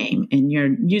username, and your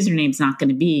username's not going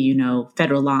to be,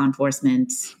 federal law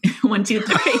enforcement 1, 2,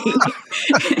 3.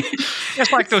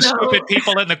 It's like those stupid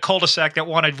people in the cul-de-sac that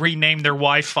want to rename their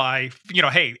Wi-Fi,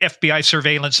 hey, FBI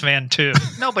surveillance van 2.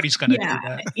 Nobody's going to do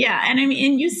that. Yeah. And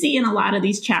you see in a lot of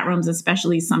these chat rooms,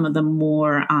 especially some of the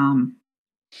more,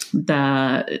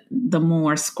 the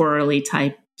more squirrely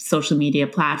type social media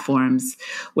platforms,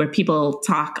 where people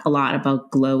talk a lot about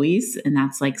glowies, and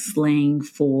that's like slang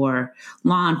for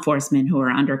law enforcement who are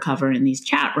undercover in these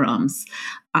chat rooms.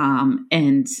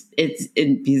 And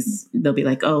they'll be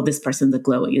like, oh, this person's a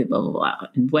glowy, blah, blah, blah,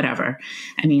 and whatever.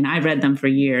 I read them for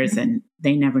years and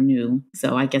they never knew.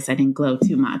 So I guess I didn't glow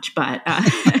too much, but,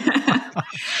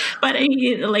 but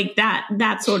like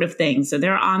that sort of thing. So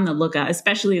they're on the lookout,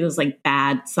 especially those like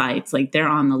bad sites, like they're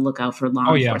on the lookout for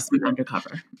law enforcement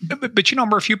undercover. But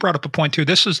Murph, you brought up a point too.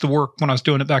 This is the work when I was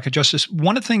doing it back at Justice.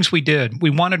 One of the things we did,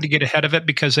 we wanted to get ahead of it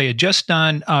because they had just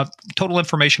done total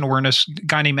information awareness. A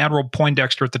guy named Admiral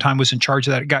Poindexter at the time was in charge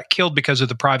of that. It got killed because of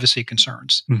the privacy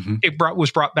concerns. Mm-hmm. It was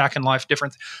brought back in life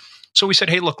different. So we said,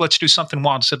 hey, look, let's do something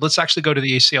wild. I said, let's actually go to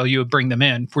the ACLU and bring them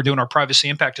in. We're doing our privacy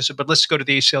impact. I said, but let's go to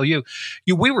the ACLU.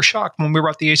 We were shocked when we were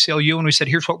at the ACLU and we said,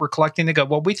 here's what we're collecting. They go,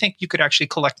 well, we think you could actually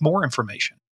collect more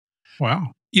information.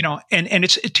 Wow. And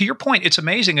it's, to your point, it's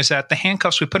amazing is that the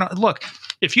handcuffs we put on, look,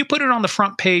 if you put it on the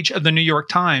front page of the New York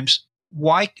Times,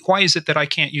 why is it that I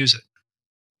can't use it?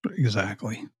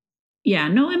 Exactly. Yeah,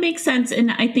 no, it makes sense.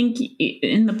 And I think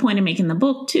in the point of making the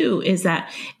book too, is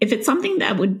that if it's something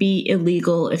that would be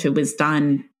illegal, if it was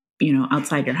done,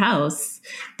 outside your house,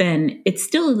 then it's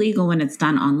still illegal when it's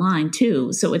done online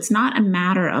too. So it's not a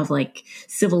matter of like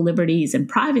civil liberties and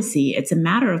privacy. It's a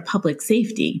matter of public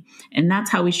safety. And that's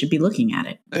how we should be looking at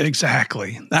it.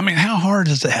 Exactly. How hard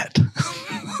is that?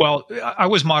 Well, I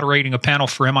was moderating a panel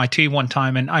for MIT one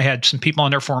time, and I had some people on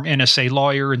there from NSA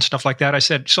lawyer and stuff like that. I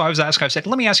said,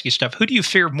 let me ask you stuff. Who do you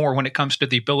fear more when it comes to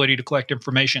the ability to collect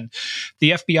information?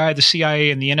 The FBI, the CIA,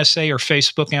 and the NSA, or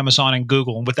Facebook, Amazon, and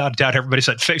Google? And without a doubt, everybody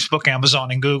said Facebook, Amazon,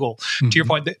 and Google. Mm-hmm. To your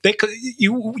point,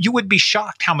 you would be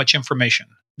shocked how much information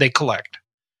they collect.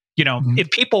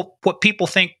 Mm-hmm. What people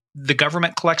think the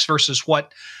government collects versus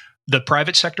what the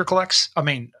private sector collects.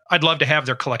 I'd love to have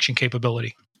their collection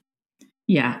capability.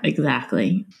 Yeah,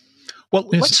 exactly. Well,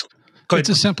 it's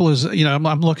as simple as, I'm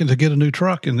looking to get a new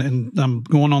truck and I'm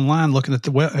going online looking at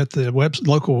the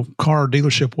local car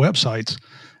dealership websites,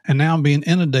 and now I'm being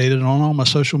inundated on all my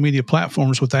social media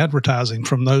platforms with advertising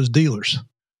from those dealers.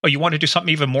 Oh, you want to do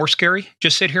something even more scary?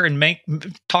 Just sit here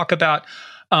and talk about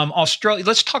Australia.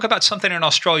 Let's talk about something in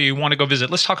Australia you want to go visit.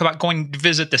 Let's talk about going to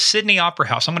visit the Sydney Opera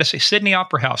House. I'm going to say Sydney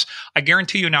Opera House. I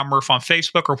guarantee you now, Murph, on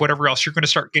Facebook or whatever else, you're going to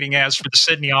start getting ads for the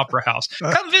Sydney Opera House.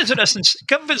 Come visit us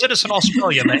in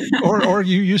Australia, man. Or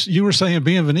you were saying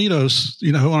bienvenidos,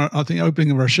 at the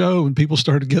opening of our show, and people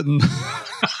started getting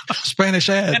Spanish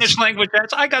ads. Spanish language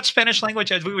ads. I got Spanish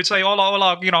language ads. We would say, hola,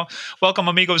 hola, welcome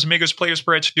amigos, players,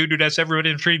 spreads, that's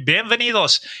everybody in the tree,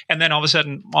 bienvenidos. And then all of a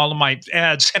sudden, all of my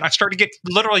ads, and I started to get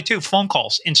literally phone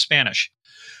calls in Spanish.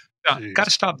 Got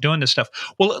to stop doing this stuff.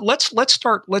 Well, let's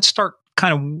start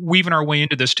kind of weaving our way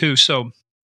into this too. So,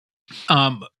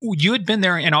 you had been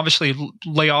there, and obviously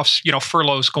layoffs,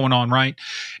 furloughs going on right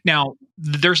now.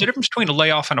 There's a difference between a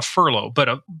layoff and a furlough,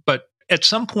 but at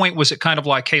some point, was it kind of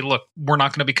like, hey, look, we're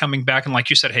not going to be coming back, and like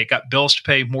you said, hey, got bills to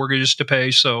pay, mortgages to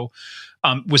pay, so.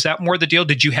 Was that more the deal?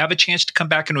 Did you have a chance to come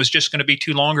back and it was just going to be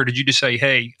too long, or did you just say,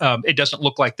 hey, it doesn't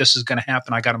look like this is going to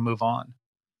happen, I got to move on?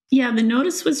 Yeah, the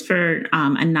notice was for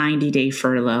a 90-day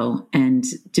furlough, and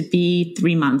to be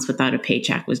 3 months without a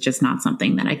paycheck was just not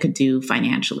something that I could do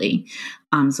financially.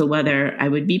 So whether I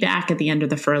would be back at the end of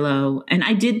the furlough, and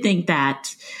I did think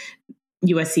that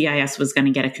USCIS was going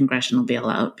to get a congressional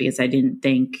bailout, because I didn't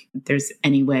think there's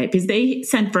any way, because they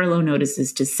sent furlough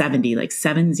notices to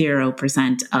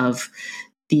 70% of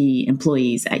the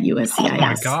employees at USCIS. Oh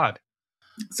my God.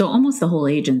 So almost the whole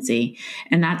agency.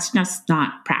 And that's just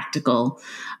not practical.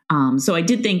 So I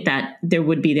did think that there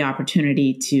would be the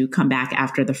opportunity to come back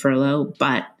after the furlough,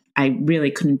 but I really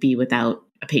couldn't be without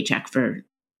a paycheck for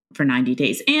 90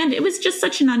 days. And it was just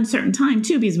such an uncertain time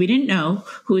too, because we didn't know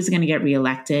who was going to get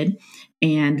reelected.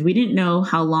 And we didn't know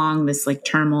how long this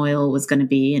turmoil was going to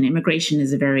be. And immigration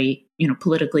is a very,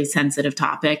 politically sensitive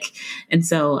topic. And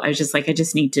so I was just like, I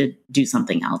just need to do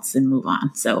something else and move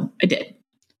on. So I did.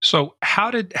 So how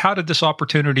did this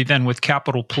opportunity then with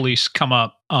Capitol Police come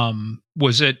up?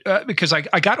 Was it because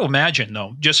I got to imagine,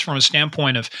 though, just from a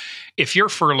standpoint of if you're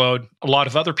furloughed, a lot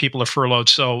of other people are furloughed.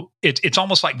 So it's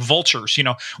almost like vultures.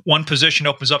 One position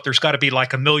opens up, there's got to be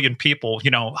like a million people,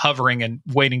 hovering and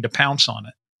waiting to pounce on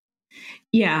it.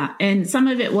 Yeah. And some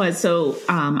of it was,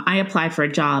 I applied for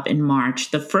a job in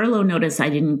March. The furlough notice I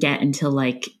didn't get until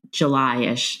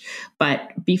July-ish.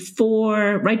 But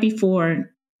right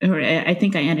before, or I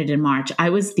think I ended in March, I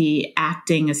was the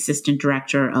acting assistant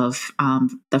director of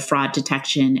the fraud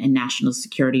detection and national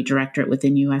security directorate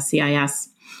within USCIS.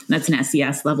 That's an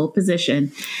SES level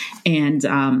position. And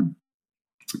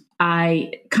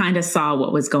I kind of saw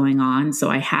what was going on. So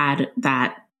I had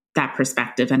that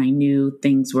perspective, and I knew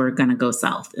things were going to go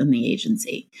south in the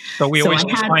agency. So we always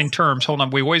define terms. Hold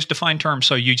on. We always define terms.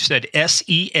 So you said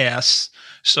SES.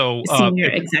 So Senior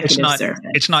Executive Service.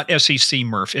 It's not SEC,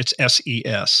 Murph. It's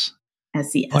SES.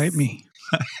 SES. Bite me.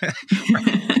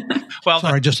 Well,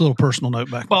 sorry, just a little personal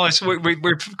note back. Well,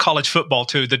 we're college football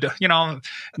too.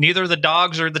 Neither the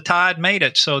Dogs or the Tide made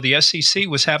it. So the SEC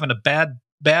was having a bad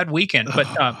weekend, but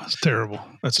it's terrible.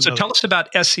 So tell us about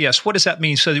SES. What does that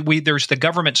mean? So there's the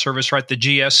government service, right? The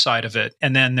GS side of it,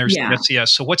 and then there's the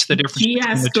SES. So what's the difference?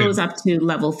 GS goes up to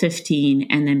level 15,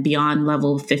 and then beyond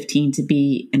level 15 to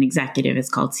be an executive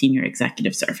is called Senior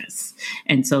Executive Service.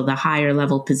 And so the higher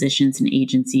level positions in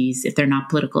agencies, if they're not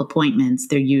political appointments,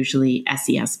 they're usually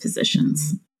SES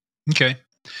positions. Okay.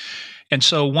 And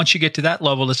so once you get to that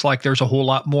level, it's like there's a whole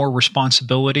lot more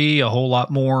responsibility, a whole lot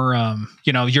more,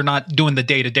 you're not doing the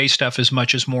day-to-day stuff as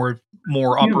much as more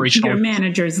operational. Your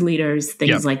managers, leaders,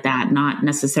 things like that, not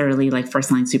necessarily like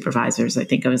first-line supervisors. I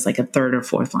think I was like a third or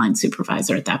fourth-line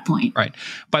supervisor at that point. Right.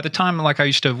 By the time,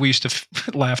 we used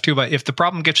to laugh too, but if the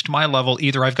problem gets to my level,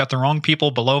 either I've got the wrong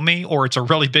people below me or it's a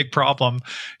really big problem,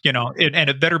 and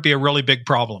it better be a really big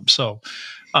problem. So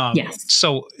yes.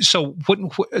 So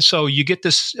you get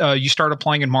this. You start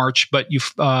applying in March, but you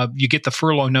get the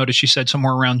furlough notice. You said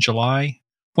somewhere around July.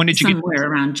 When did you get?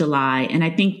 Somewhere around July, and I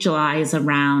think July is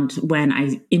around when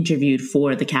I interviewed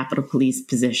for the Capitol Police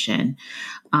position.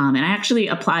 And I actually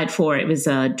applied for it. It was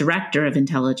a director of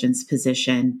intelligence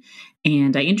position,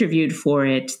 and I interviewed for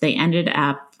it. They ended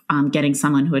up getting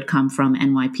someone who had come from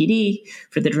NYPD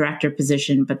for the director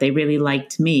position, but they really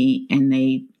liked me, and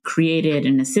they created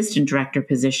an assistant director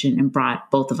position and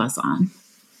brought both of us on.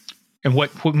 And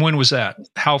when was that?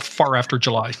 How far after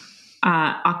July?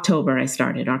 October. I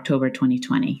started October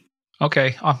 2020.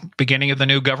 Okay, beginning of the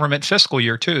new government fiscal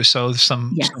year too. So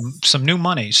some new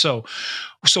money. So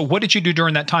what did you do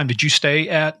during that time? Did you stay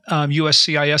at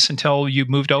USCIS until you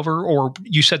moved over, or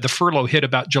you said the furlough hit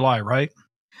about July, right?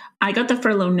 I got the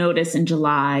furlough notice in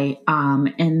July,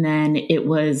 and then it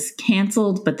was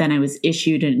canceled, but then I was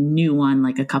issued a new one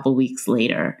like a couple weeks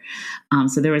later.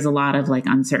 So there was a lot of like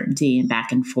uncertainty and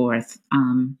back and forth.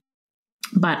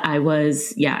 But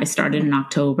I started in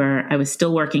October. I was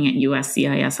still working at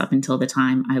USCIS up until the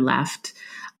time I left.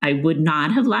 I would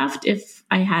not have left if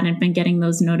I hadn't been getting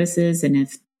those notices and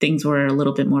if things were a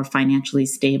little bit more financially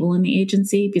stable in the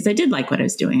agency, because I did like what I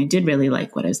was doing. I did really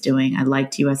like what I was doing. I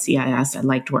liked USCIS. I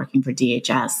liked working for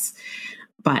DHS,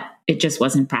 but it just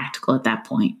wasn't practical at that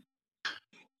point.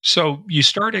 So you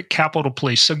start at Capitol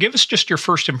Police. So give us just your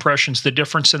first impressions, the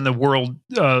difference in the world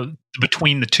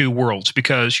between the two worlds,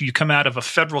 because you come out of a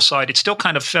federal side. It's still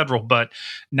kind of federal, but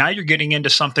now you're getting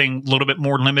into something a little bit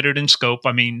more limited in scope.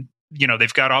 I mean,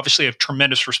 they've got obviously a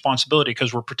tremendous responsibility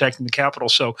because we're protecting the Capitol.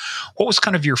 So what was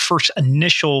kind of your first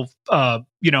initial,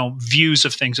 views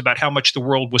of things about how much the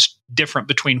world was different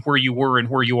between where you were and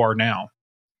where you are now?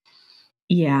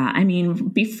 Yeah, I mean,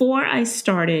 before I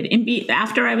started,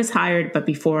 after I was hired, but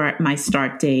before my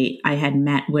start date, I had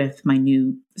met with my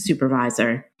new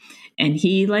supervisor, and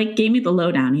he gave me the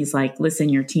lowdown. He's like, "Listen,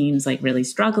 your team's really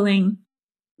struggling.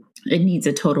 It needs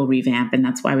a total revamp, and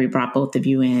that's why we brought both of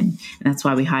you in, and that's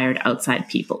why we hired outside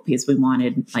people, because we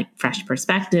wanted fresh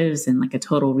perspectives and a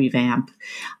total revamp."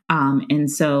 And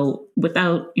so,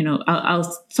 without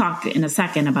I'll talk in a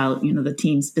second about the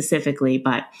team specifically,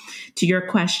 but to your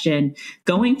question,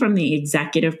 going from the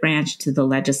executive branch to the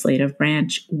legislative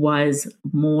branch was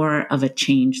more of a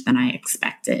change than I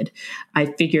expected. I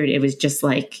figured it was just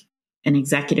like an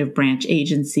executive branch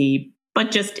agency,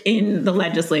 but just in the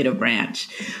legislative branch.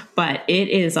 But it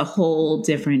is a whole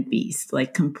different beast,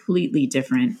 completely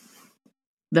different.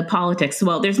 The politics,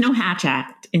 well, there's no Hatch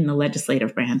Act in the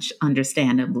legislative branch,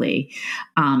 understandably.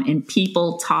 And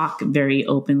people talk very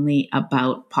openly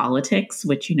about politics,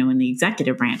 which, in the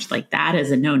executive branch, that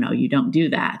is a no-no. You don't do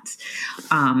that.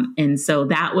 And so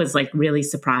that was really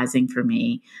surprising for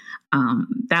me.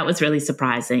 That was really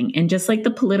surprising. And just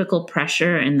the political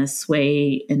pressure and the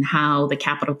sway and how the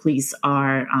Capitol Police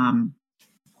are,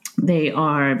 they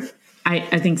are,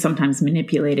 I think, sometimes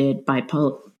manipulated by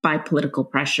political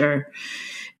pressure.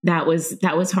 That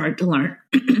was hard to learn.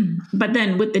 But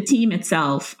then with the team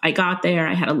itself, I got there,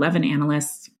 I had 11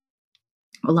 analysts.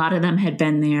 A lot of them had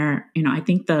been there. I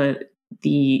think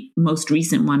the most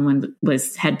recent one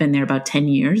had been there about 10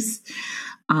 years.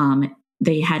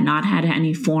 They had not had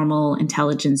any formal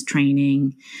intelligence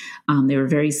training. They were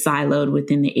very siloed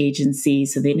within the agency,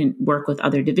 so they didn't work with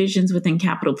other divisions within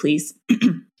Capitol Police.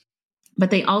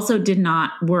 But they also did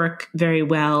not work very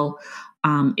well,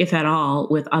 if at all,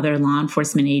 with other law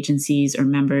enforcement agencies or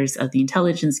members of the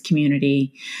intelligence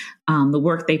community. The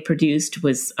work they produced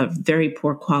was of very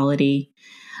poor quality.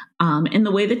 And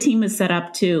the way the team was set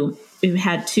up, too, it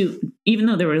had two, even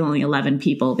though there were only 11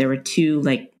 people, there were two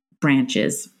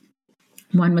branches.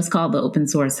 One was called the open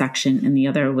source section, and the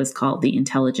other was called the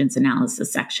intelligence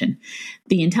analysis section.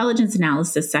 The intelligence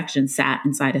analysis section sat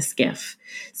inside a SCIF.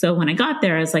 So when I got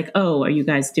there, I was like, "Oh, are you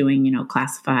guys doing,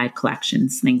 classified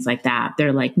collections, things like that?"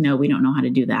 They're like, "No, we don't know how to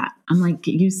do that." I'm like,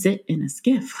 "You sit in a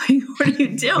SCIF. What are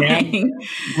you doing?"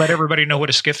 Let everybody know what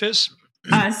a SCIF is.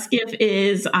 A SCIF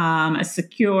is a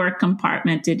secure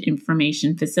compartmented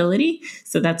information facility.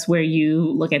 So that's where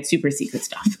you look at super secret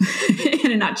stuff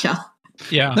in a nutshell.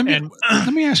 Yeah. Let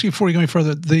me ask you before you go any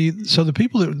further. So the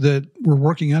people that were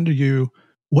working under you,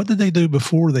 what did they do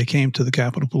before they came to the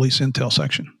Capitol Police Intel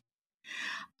section?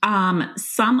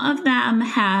 Some of them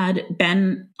had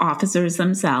been officers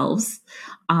themselves.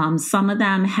 Some of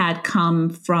them had come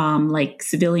from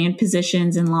civilian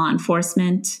positions in law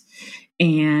enforcement.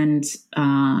 And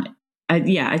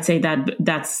I'd say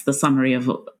that's the summary of,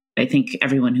 I think,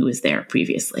 everyone who was there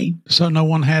previously. So no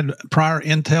one had prior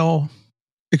Intel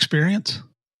experience?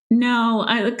 No,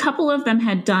 a couple of them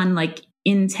had done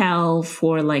intel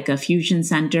for a fusion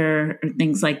center or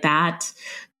things like that,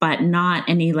 but not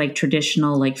any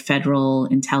traditional federal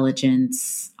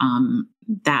intelligence,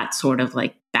 that sort of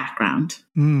background.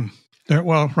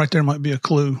 Well, right there might be a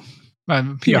clue.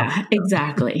 Yeah,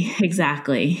 exactly.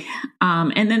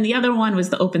 And then the other one was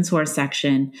the open source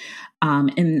section.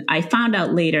 And I found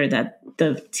out later that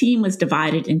the team was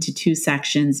divided into two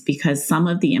sections because some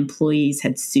of the employees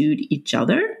had sued each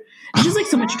other. It's just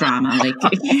so much drama. I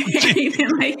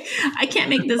can't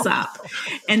make this up.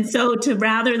 And so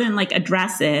rather than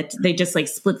address it, they just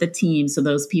split the team so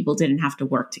those people didn't have to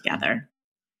work together.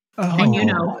 Oh. And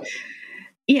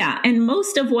yeah. And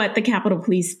most of what the Capitol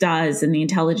Police does and the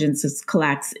intelligence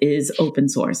collects is open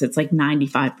source. It's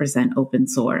 95% open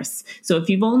source. So if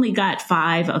you've only got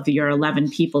 5 of your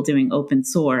 11 people doing open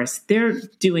source, they're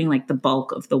doing the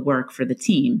bulk of the work for the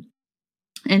team.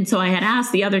 And so I had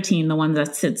asked the other team, the one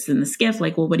that sits in the skiff,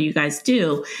 like, well, what do you guys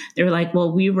do? They were like,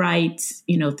 well, we write,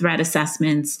 threat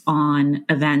assessments on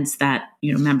events that,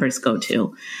 members go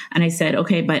to. And I said,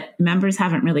 okay, but members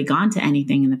haven't really gone to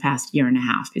anything in the past year and a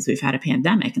half because we've had a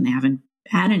pandemic and they haven't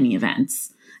had any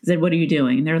events. I said, what are you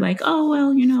doing? And they're like, oh,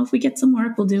 well, if we get some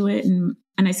work, we'll do it.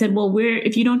 And I said, well,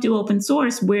 if you don't do open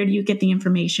source, where do you get the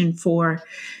information for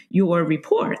your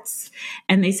reports?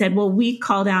 And they said, well, we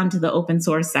call down to the open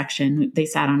source section. They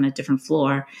sat on a different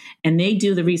floor and they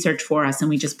do the research for us and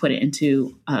we just put it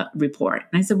into a report.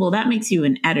 And I said, well, that makes you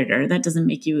an editor. That doesn't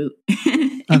make you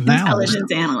an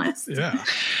intelligence analyst. Yeah.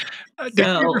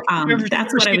 So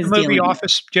that's what I was dealing with.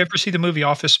 Did you ever see the movie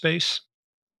Office Space?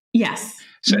 Yes.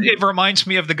 So it reminds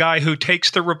me of the guy who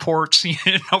takes the reports,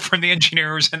 from the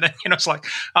engineers, and then it's like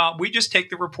we just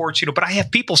take the reports, but I have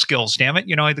people skills. Damn it,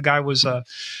 the guy was.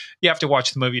 You have to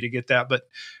watch the movie to get that. But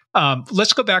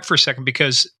let's go back for a second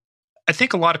because I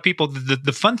think a lot of people.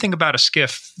 The fun thing about a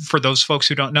skiff for those folks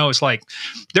who don't know is like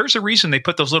there's a reason they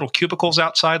put those little cubicles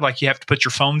outside. Like you have to put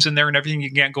your phones in there and everything.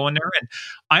 You can't go in there. And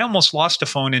I almost lost a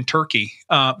phone in Turkey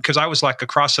because I was like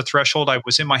across the threshold. I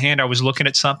was in my hand. I was looking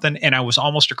at something and I was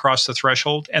almost across the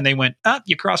threshold. And they went,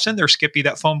 you crossed in there, Skippy.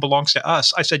 That phone belongs to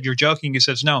us. I said, you're joking. He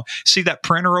says, no. See that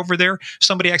printer over there?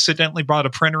 Somebody accidentally brought a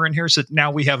printer in here. So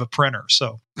now we have a printer.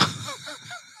 So.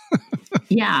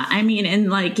 Yeah, I mean, and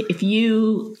like if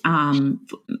you,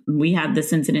 we had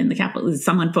this incident in the Capitol,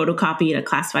 someone photocopied a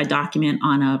classified document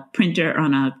on a printer,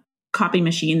 on a copy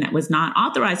machine that was not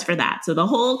authorized for that. So the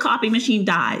whole copy machine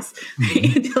dies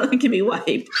until it can be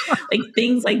wiped. Like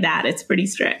things like that. It's pretty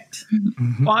strict.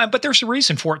 Mm-hmm. Well, but there's a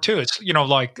reason for it too. It's, you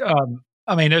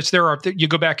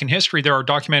go back in history, there are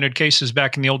documented cases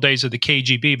back in the old days of the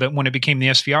KGB, but when it became the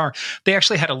SVR, they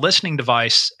actually had a listening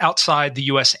device outside the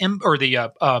U.S. or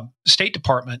the State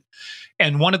Department.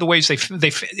 And one of the ways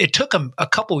it took them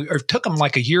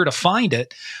like a year to find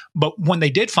it. But when they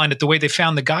did find it, the way they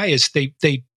found the guy is they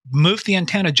moved the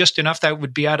antenna just enough that it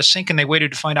would be out of sync, and they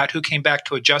waited to find out who came back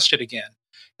to adjust it again.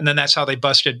 And then that's how they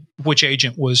busted which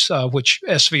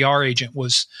SVR agent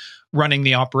was running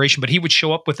the operation. But he would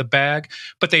show up with a bag,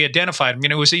 but they identified him.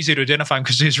 It was easy to identify him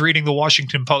because he was reading the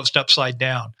Washington Post upside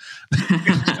down. You're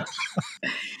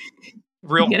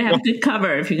going to have good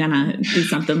cover if you're going to do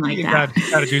something like that.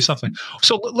 You got to do something.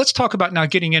 So let's talk about now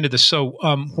getting into this. So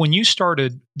when you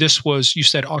started, this was, you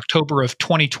said October of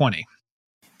 2020.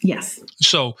 Yes.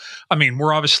 So,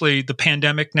 we're obviously, the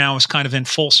pandemic now is kind of in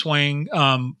full swing,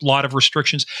 lot of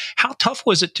restrictions. How tough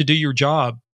was it to do your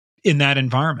job in that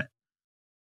environment?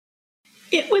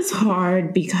 It was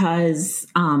hard because,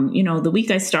 the week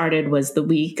I started was the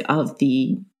week of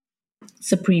the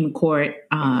Supreme Court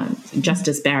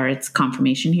Justice Barrett's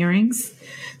confirmation hearings.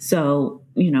 So,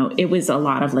 it was a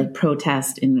lot of like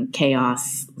protest and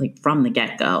chaos, like from the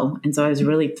get-go. And so I was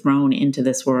really thrown into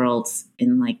this world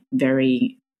in like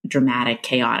very dramatic,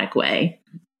 chaotic way.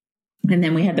 And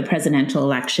then we had the presidential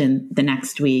election the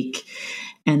next week.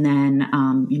 And then,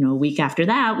 a week after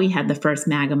that, we had the first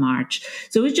MAGA march.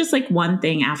 So it was just like one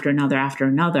thing after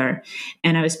another.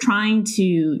 And I was trying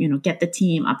to, get the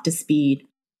team up to speed.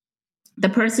 The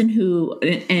person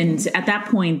and at that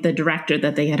point, the director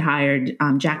that they had hired,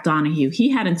 Jack Donahue, he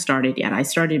hadn't started yet. I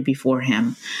started before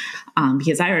him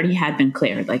because I already had been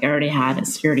cleared. Like I already had a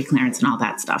security clearance and all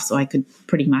that stuff. So I could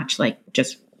pretty much like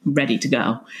just ready to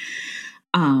go.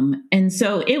 And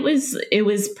so it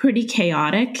was pretty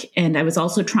chaotic. And I was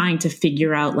also trying to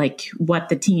figure out like what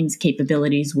the team's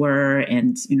capabilities were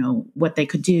and, what they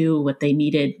could do, what they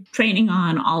needed training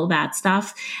on, all that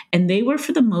stuff. And they were,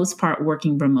 for the most part,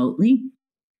 working remotely,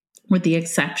 with the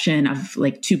exception of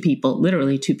like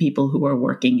literally two people who were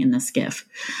working in the skiff.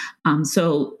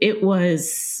 So it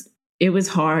was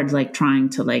hard, like trying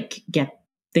to like get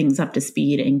things up to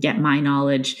speed and get my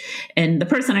knowledge. And the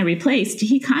person I replaced,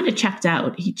 he kind of checked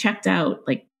out. He checked out,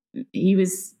 like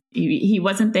he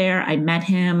wasn't there. I met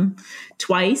him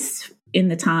twice from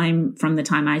the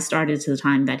time I started to the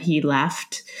time that he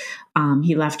left.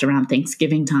 He left around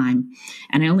Thanksgiving time,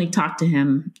 and I only talked to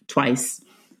him twice.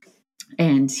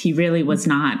 And he really was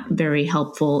not very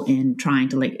helpful in trying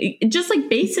to just like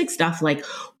basic stuff, like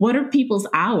what are people's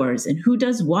hours and who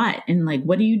does what? And like,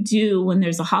 what do you do when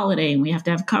there's a holiday and we have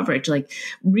to have coverage? Like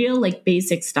real, like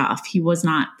basic stuff. He was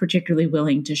not particularly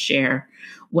willing to share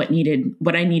what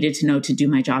I needed to know to do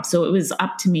my job. So it was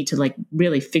up to me to like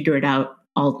really figure it out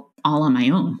all on my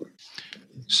own.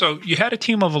 So you had a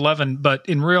team of 11, but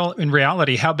in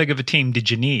reality, how big of a team did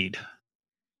you need?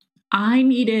 I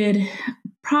needed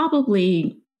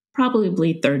probably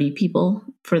 30 people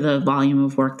for the volume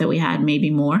of work that we had, maybe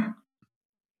more.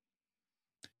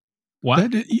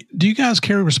 What? Do you guys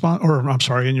carry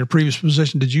in your previous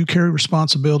position, did you carry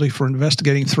responsibility for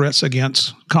investigating threats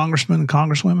against congressmen and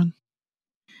congresswomen?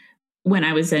 When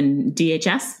I was in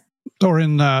DHS? Or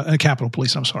in Capitol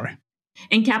Police, I'm sorry.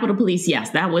 In Capitol Police,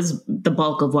 yes, that was the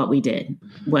bulk of what we did,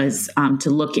 was to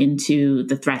look into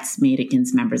the threats made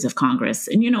against members of Congress.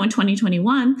 And, in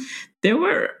 2021, there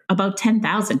were about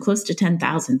 10,000, close to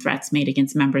 10,000 threats made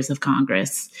against members of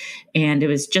Congress. And it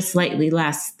was just slightly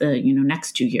less the,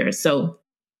 next 2 years. So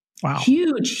wow.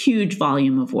 Huge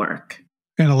volume of work.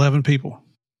 And 11 people.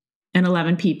 And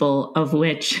 11 people, of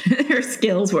which their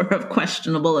skills were of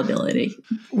questionable ability.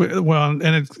 Well,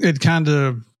 and it kind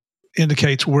of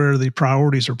indicates where the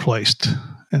priorities are placed.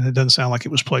 And it doesn't sound like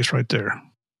it was placed right there.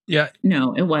 Yeah.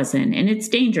 No, it wasn't. And it's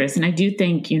dangerous. And I do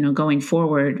think, going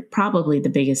forward, probably the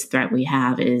biggest threat we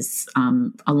have is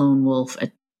a lone wolf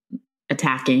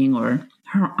attacking or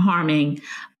harming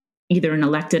either an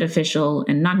elected official,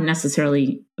 and not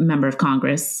necessarily a member of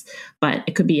Congress, but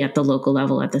it could be at the local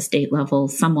level, at the state level,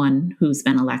 someone who's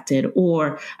been elected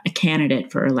or a candidate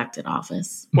for elected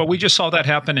office. Well, we just saw that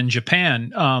happen in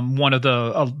Japan. One of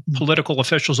the political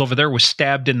officials over there was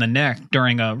stabbed in the neck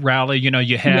during a rally.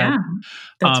 You had... Yeah,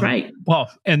 that's right. Well,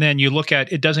 and then you look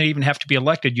at, it doesn't even have to be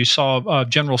elected. You saw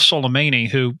General Soleimani,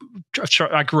 who,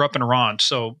 I grew up in Iran,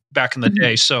 so back in the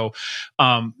day. So,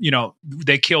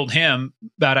 they killed him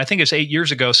about, I think it's 8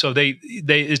 years ago. So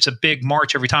it's a big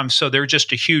march every time. So they're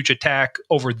just a huge attack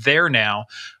over there now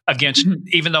against,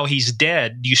 even though he's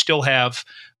dead, you still have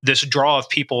this draw of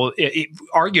people.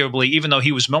 Arguably, even though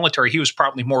he was military, he was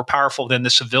probably more powerful than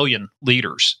the civilian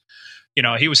leaders.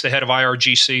 He was the head of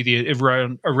IRGC, the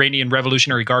Iranian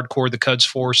Revolutionary Guard Corps, the Quds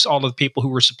Force, all of the people who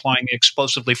were supplying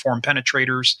explosively formed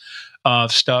penetrators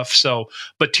stuff. So,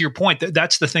 but to your point,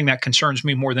 that's the thing that concerns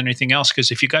me more than anything else, because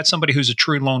if you got somebody who's a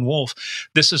true lone wolf,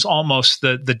 this is almost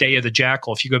the day of the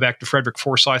jackal. If you go back to Frederick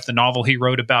Forsyth, the novel he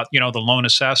wrote about, the lone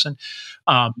assassin,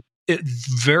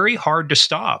 it's very hard to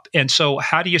stop. And so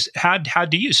how do you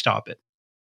stop it?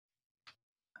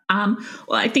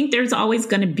 Well, I think there's always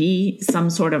going to be some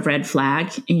sort of red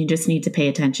flag, and you just need to pay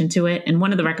attention to it. And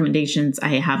one of the recommendations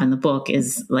I have in the book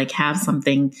is have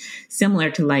something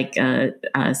similar to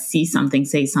see something,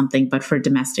 say something, but for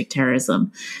domestic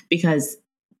terrorism, because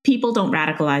people don't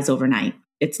radicalize overnight.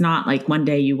 It's not like one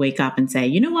day you wake up and say,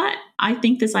 you know what, I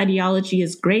think this ideology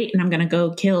is great and I'm going to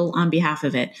go kill on behalf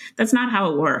of it. That's not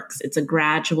how it works. It's a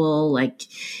gradual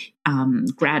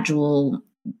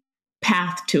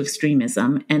path to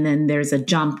extremism. And then there's a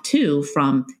jump too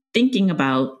from thinking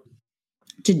about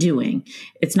to doing.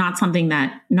 It's not something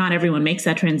that not everyone makes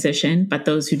that transition, but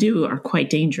those who do are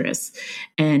quite dangerous.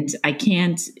 And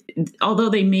although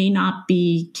they may not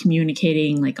be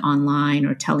communicating online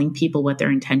or telling people what their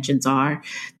intentions are,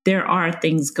 there are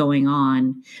things going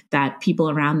on that people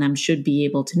around them should be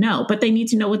able to know, but they need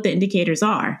to know what the indicators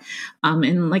are.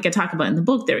 And like I talk about in the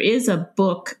book, there is a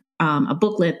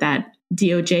booklet that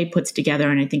DOJ puts together,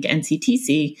 and I think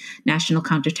NCTC, National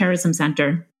Counterterrorism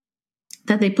Center,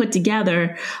 that they put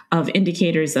together of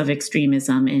indicators of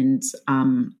extremism. And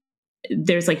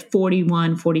there's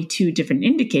 41, 42 different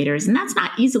indicators. And that's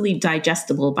not easily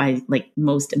digestible by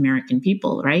most American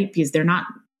people, right? Because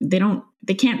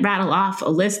they can't rattle off a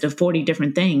list of 40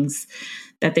 different things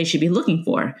that they should be looking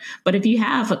for. But if you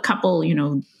have a couple,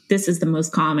 this is the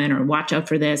most common, or watch out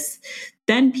for this,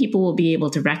 then people will be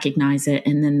able to recognize it,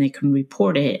 and then they can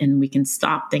report it, and we can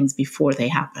stop things before they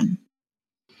happen.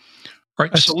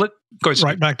 Right. So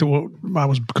right back to what I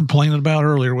was complaining about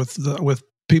earlier with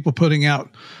people putting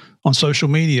out on social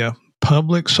media,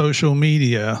 public social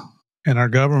media, and our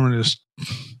government is,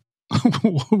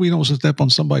 we don't step on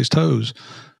somebody's toes.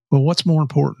 Well, what's more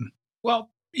important? Well,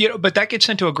 but that gets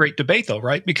into a great debate though,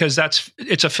 right? Because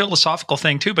it's a philosophical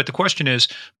thing too. But the question is,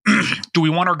 do we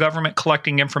want our government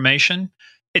collecting information?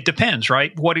 It depends,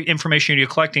 right? What information are you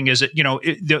collecting? Is it,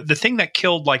 the thing that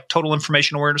killed total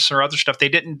information awareness or other stuff, they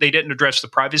didn't address the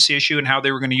privacy issue and how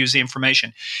they were going to use the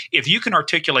information. If you can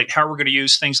articulate how we're going to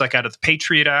use things out of the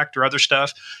Patriot Act or other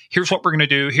stuff, here's what we're going to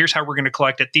do, here's how we're going to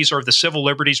collect it, these are the civil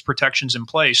liberties protections in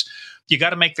place, you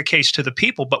got to make the case to the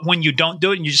people. But when you don't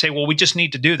do it and you just say, well, we just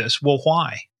need to do this, well,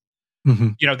 why?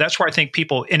 Mm-hmm. That's where I think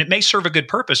people, and it may serve a good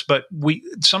purpose, but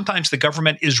sometimes the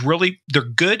government they're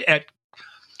good at,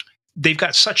 they've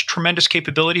got such tremendous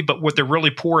capability, but what they're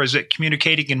really poor is at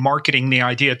communicating and marketing the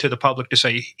idea to the public to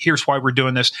say, here's why we're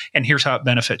doing this and here's how it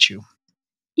benefits you.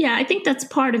 Yeah, I think that's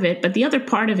part of it. But the other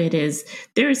part of it is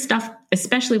there is stuff,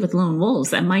 especially with lone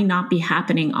wolves, that might not be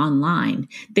happening online.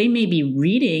 They may be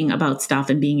reading about stuff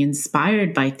and being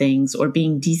inspired by things or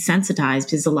being desensitized,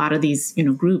 because a lot of these,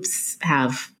 groups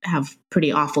have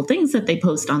pretty awful things that they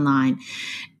post online.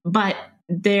 but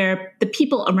they're the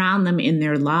people around them in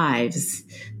their lives,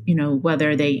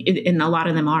 whether and a lot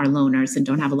of them are loners and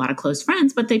don't have a lot of close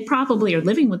friends, but they probably are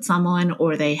living with someone,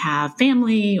 or they have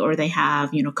family, or they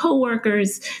have,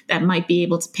 coworkers that might be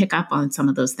able to pick up on some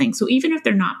of those things. So even if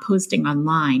they're not posting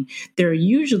online, there are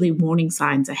usually warning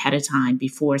signs ahead of time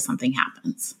before something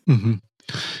happens. Mm-hmm.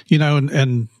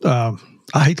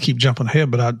 I hate to keep jumping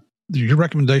ahead, but your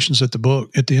recommendations at the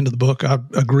end of the book, I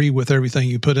agree with everything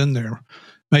you put in there.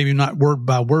 Maybe not word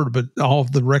by word, but all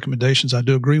of the recommendations I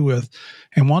do agree with.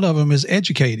 And one of them is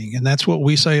educating. And that's what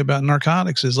we say about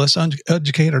narcotics is let's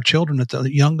educate our children at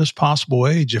the youngest possible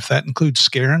age. If that includes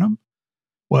scaring them.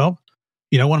 Well,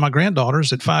 one of my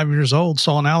granddaughters at 5 years old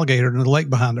saw an alligator in the lake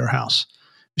behind her house.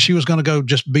 She was going to go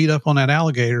just beat up on that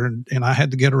alligator. And I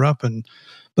had to get her up. And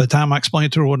by the time I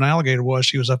explained to her what an alligator was,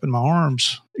 she was up in my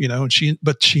arms,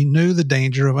 but she knew the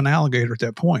danger of an alligator at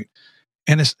that point.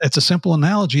 And it's a simple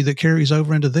analogy that carries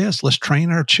over into this. Let's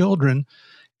train our children.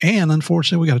 And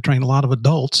unfortunately, we got to train a lot of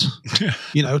adults,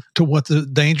 to what the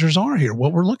dangers are here,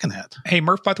 what we're looking at. Hey,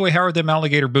 Murph, by the way, how are them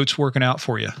alligator boots working out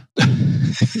for you?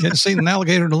 You hadn't seen an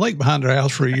alligator in the lake behind our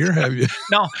house for a year, have you?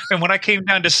 No. And when I came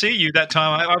down to see you that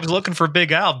time, I was looking for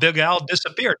Big Al. Big Al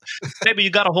disappeared. Maybe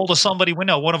you got a hold of somebody we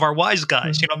know, one of our wise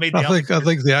guys. Made the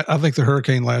I think the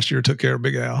hurricane last year took care of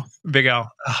Big Al. Big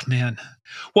Al. Oh man.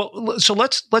 Well, so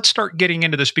let's start getting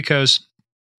into this because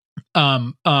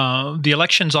the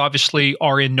elections obviously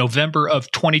are in November of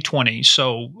 2020.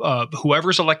 So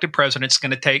whoever's elected president is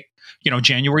going to take,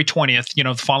 January 20th,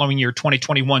 the following year,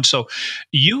 2021. So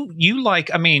you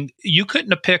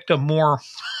couldn't have picked a more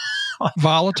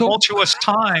volatile, tumultuous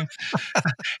time.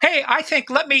 Hey, I think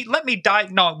let me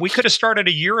dive. No, we could have started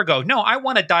a year ago. No, I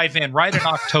want to dive in right in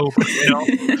October.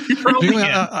 Julie,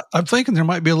 I'm thinking there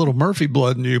might be a little Murphy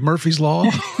blood in you. Murphy's Law.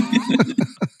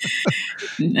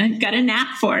 I got a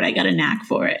knack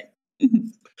for it.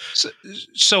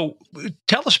 So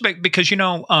tell us, because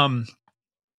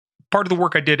part of the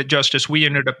work I did at Justice, we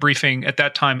ended up briefing at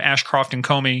that time Ashcroft and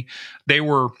Comey. They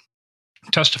were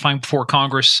testifying before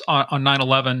Congress on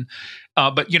 9/11.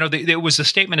 But it was the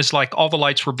statement is like all the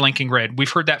lights were blinking red. We've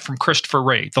heard that from Christopher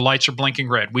Wray. The lights are blinking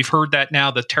red. We've heard that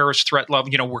now. The terrorist threat level.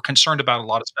 We're concerned about a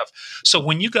lot of stuff. So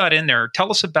when you got in there,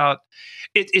 tell us about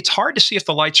it. It's hard to see if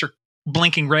the lights are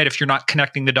blinking red if you're not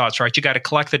connecting the dots, right? You got to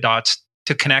collect the dots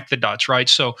to connect the dots, right?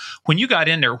 So when you got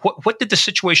in there, what did the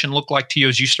situation look like to you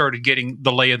as you started getting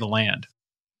the lay of the land?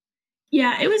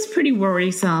 Yeah, it was pretty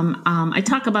worrisome. I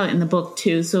talk about it in the book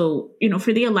too. So,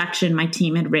 for the election, my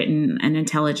team had written an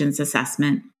intelligence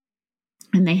assessment,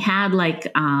 and they had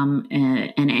an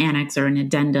annex or an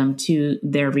addendum to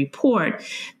their report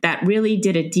that really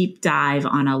did a deep dive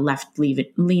on a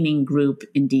left-leaning group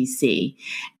in DC.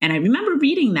 And I remember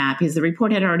reading that because the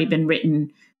report had already been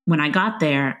written when I got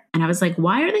there. And I was like,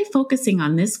 why are they focusing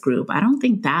on this group? I don't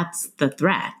think that's the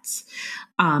threat.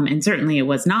 And certainly it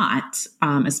was not,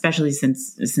 especially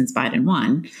since Biden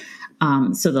won.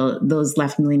 So those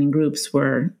left-leaning groups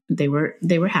were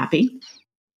happy.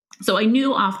 So I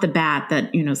knew off the bat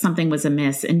that, something was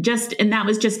amiss, and that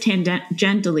was just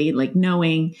tangentially,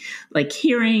 knowing,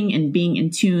 hearing and being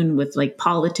in tune with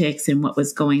politics and what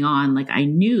was going on. I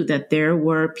knew that there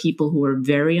were people who were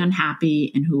very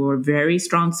unhappy and who were very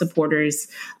strong supporters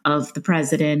of the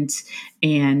president,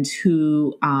 and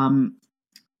who,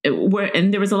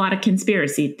 and there was a lot of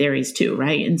conspiracy theories too,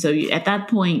 right? And so at that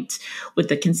point, with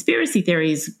the conspiracy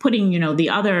theories, putting, the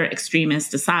other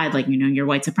extremists aside, your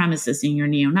white supremacists and your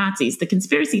neo-Nazis, the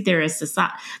conspiracy theorists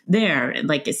aside there,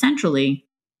 essentially,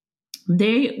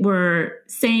 they were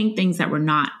saying things that were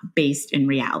not based in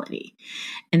reality.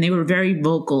 And they were very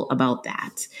vocal about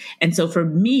that. And so for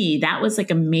me, that was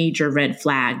a major red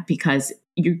flag, because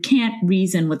you can't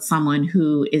reason with someone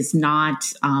who is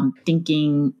not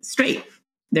thinking straight.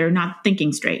 They're not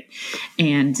thinking straight.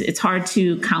 And it's hard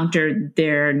to counter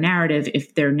their narrative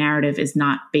if their narrative is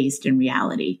not based in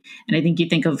reality. And I think you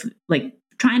think of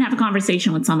try and have a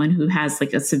conversation with someone who has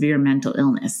a severe mental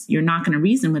illness. You're not going to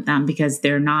reason with them because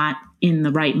they're not in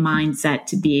the right mindset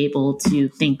to be able to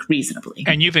think reasonably.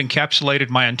 And you've encapsulated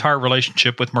my entire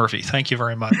relationship with Murphy. Thank you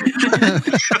very much.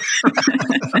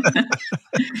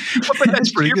 But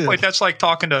that's to your good point. That's like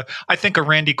talking to, I think, of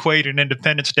Randy Quaid in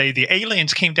Independence Day. The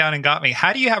aliens came down and got me.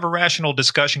 How do you have a rational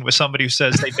discussion with somebody who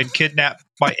says they've been kidnapped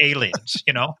by aliens?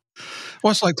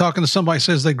 Well, it's like talking to somebody who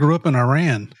says they grew up in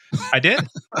Iran. I did.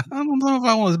 I don't know if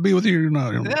I want to be with you or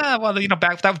not. Yeah, well,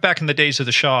 that was back in the days of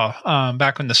the Shah,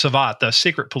 back when the Savat, the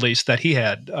secret police that he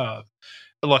had.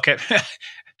 Look at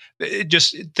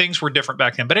just things were different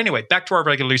back then. But anyway, back to our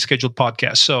regularly scheduled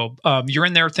podcast. So you're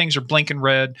in there, things are blinking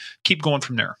red. Keep going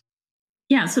from there.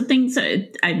 Yeah. So things, I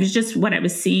was just, what I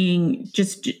was seeing,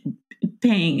 just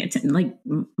paying like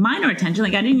minor attention.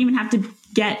 Like I didn't even have to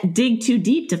dig too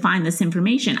deep to find this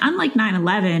information. Unlike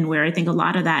 9/11, where I think a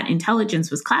lot of that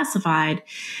intelligence was classified,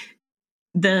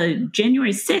 the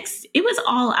January 6th, it was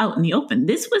all out in the open.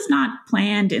 This was not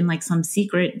planned in like some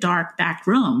secret, dark back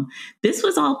room. This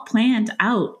was all planned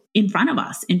out in front of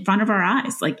us, in front of our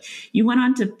eyes. Like you went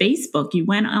on to Facebook, you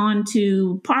went on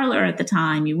to Parler at the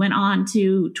time, you went on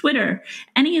to Twitter,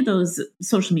 any of those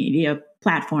social media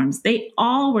platforms, they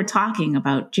all were talking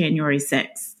about January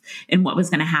 6th and what was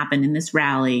going to happen in this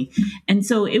rally. And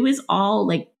so it was all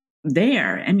like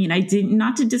there. I mean, I didn't,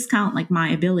 not to discount like my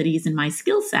abilities and my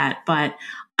skill set, but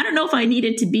I don't know if I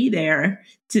needed to be there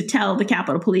to tell the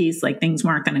Capitol Police like things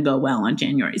weren't going to go well on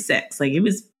January 6th. Like it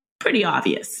was pretty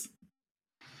obvious.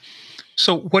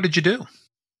 So what did you do?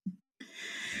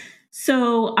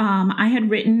 So I had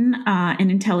written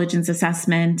an intelligence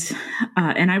assessment,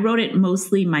 and I wrote it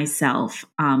mostly myself.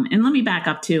 And let me back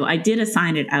up too. I did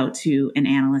assign it out to an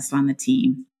analyst on the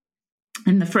team.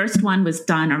 And the first one was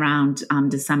done around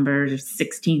December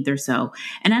 16th or so.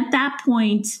 And at that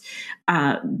point,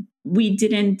 we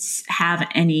didn't have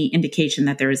any indication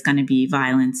that there was going to be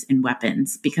violence and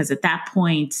weapons, because at that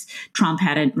point, Trump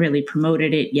hadn't really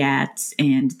promoted it yet.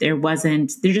 And there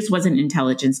just wasn't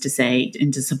intelligence to say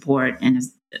and to support an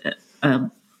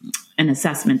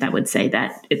assessment that would say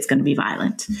that it's going to be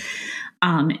violent.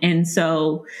 And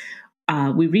so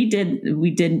we did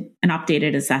an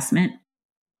updated assessment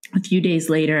a few days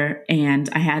later, and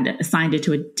I had assigned it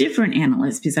to a different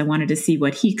analyst because I wanted to see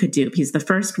what he could do. Because the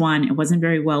first one, it wasn't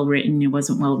very well written, it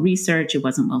wasn't well researched, it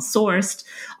wasn't well sourced,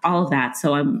 all of that.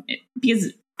 So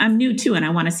because I'm new too, and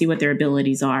I want to see what their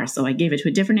abilities are. So I gave it to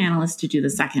a different analyst to do the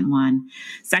second one.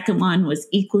 Second one was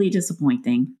equally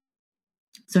disappointing.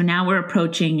 So now we're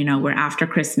approaching, we're after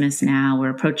Christmas now, we're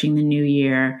approaching the new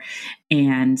year,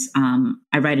 and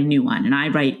I write a new one, and I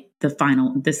write the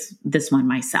final, this one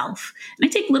myself. And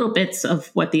I take little bits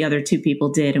of what the other two people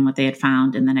did and what they had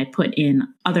found, and then I put in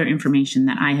other information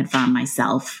that I had found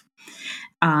myself.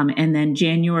 And then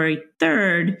January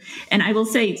 3rd, and I will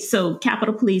say, so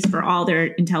Capitol Police, for all their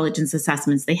intelligence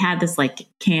assessments, they had this like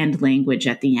canned language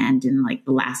at the end in like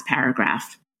the last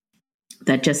paragraph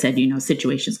that just said,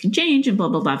 situations can change and blah,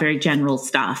 blah, blah, very general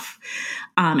stuff.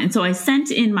 And so I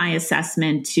sent in my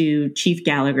assessment to Chief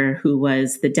Gallagher, who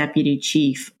was the deputy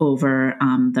chief over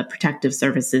the Protective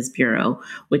Services Bureau,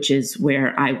 which is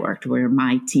where I worked, where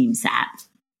my team sat.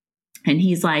 And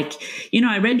he's like,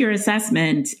 I read your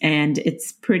assessment and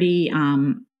it's pretty,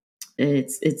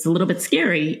 it's a little bit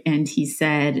scary. And he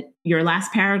said, your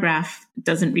last paragraph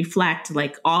doesn't reflect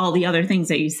like all the other things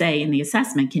that you say in the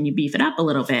assessment. Can you beef it up a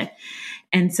little bit?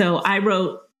 And so I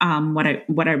wrote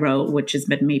what I wrote, which has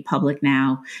been made public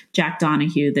now. Jack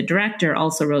Donahue, the director,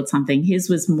 also wrote something. His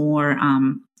was more,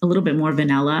 a little bit more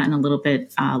vanilla and a little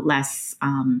bit less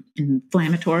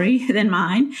inflammatory than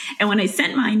mine. And when I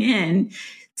sent mine in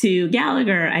to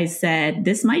Gallagher, I said,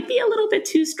 this might be a little bit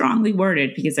too strongly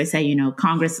worded, because I say,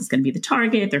 Congress is going to be the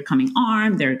target. They're coming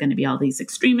armed. There are going to be all these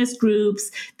extremist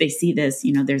groups. They see this,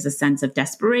 there's a sense of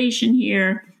desperation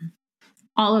here.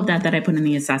 All of that I put in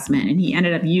the assessment. And he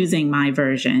ended up using my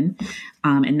version.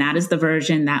 And that is the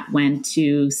version that went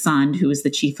to Sund, who was the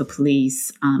chief of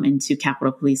police, and to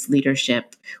Capitol Police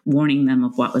leadership, warning them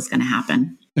of what was going to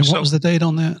happen. And what was the date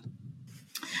on that?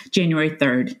 January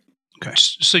 3rd. Okay.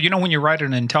 So, when you write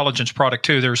an intelligence product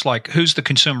too, there's like, who's the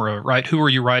consumer, right? Who are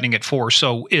you writing it for?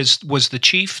 So was the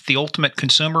chief the ultimate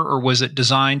consumer, or was it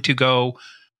designed to go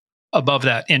above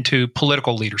that into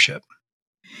political leadership?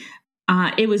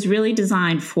 It was really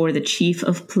designed for the chief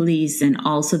of police and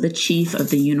also the chief of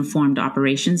the Uniformed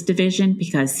Operations Division,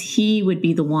 because he would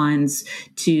be the ones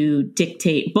to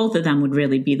dictate, both of them would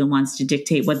really be the ones to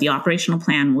dictate what the operational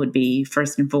plan would be,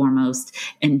 first and foremost,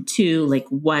 and two, like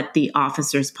what the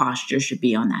officer's posture should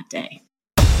be on that day.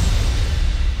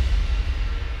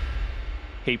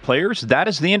 Hey players, that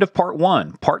is the end of part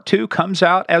 1. Part 2 comes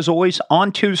out, as always,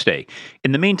 on Tuesday.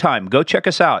 In the meantime, go check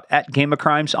us out at Game of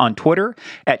Crimes on Twitter,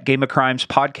 at Game of Crimes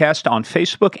Podcast on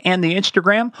Facebook and the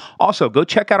Instagram. Also, go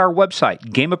check out our website,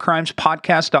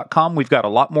 gameofcrimespodcast.com. We've got a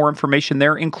lot more information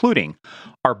there, including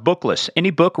our book list.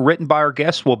 Any book written by our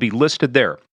guests will be listed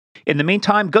there. In the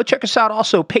meantime, go check us out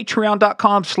also,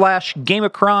 patreon.com/Game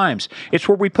of Crimes. It's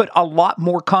where we put a lot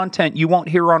more content you won't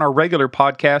hear on our regular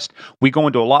podcast. We go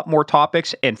into a lot more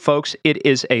topics, and folks, it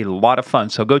is a lot of fun.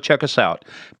 So go check us out,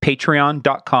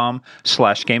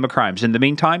 patreon.com/Game of Crimes. In the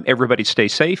meantime, everybody stay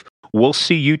safe. We'll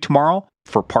see you tomorrow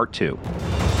for part 2.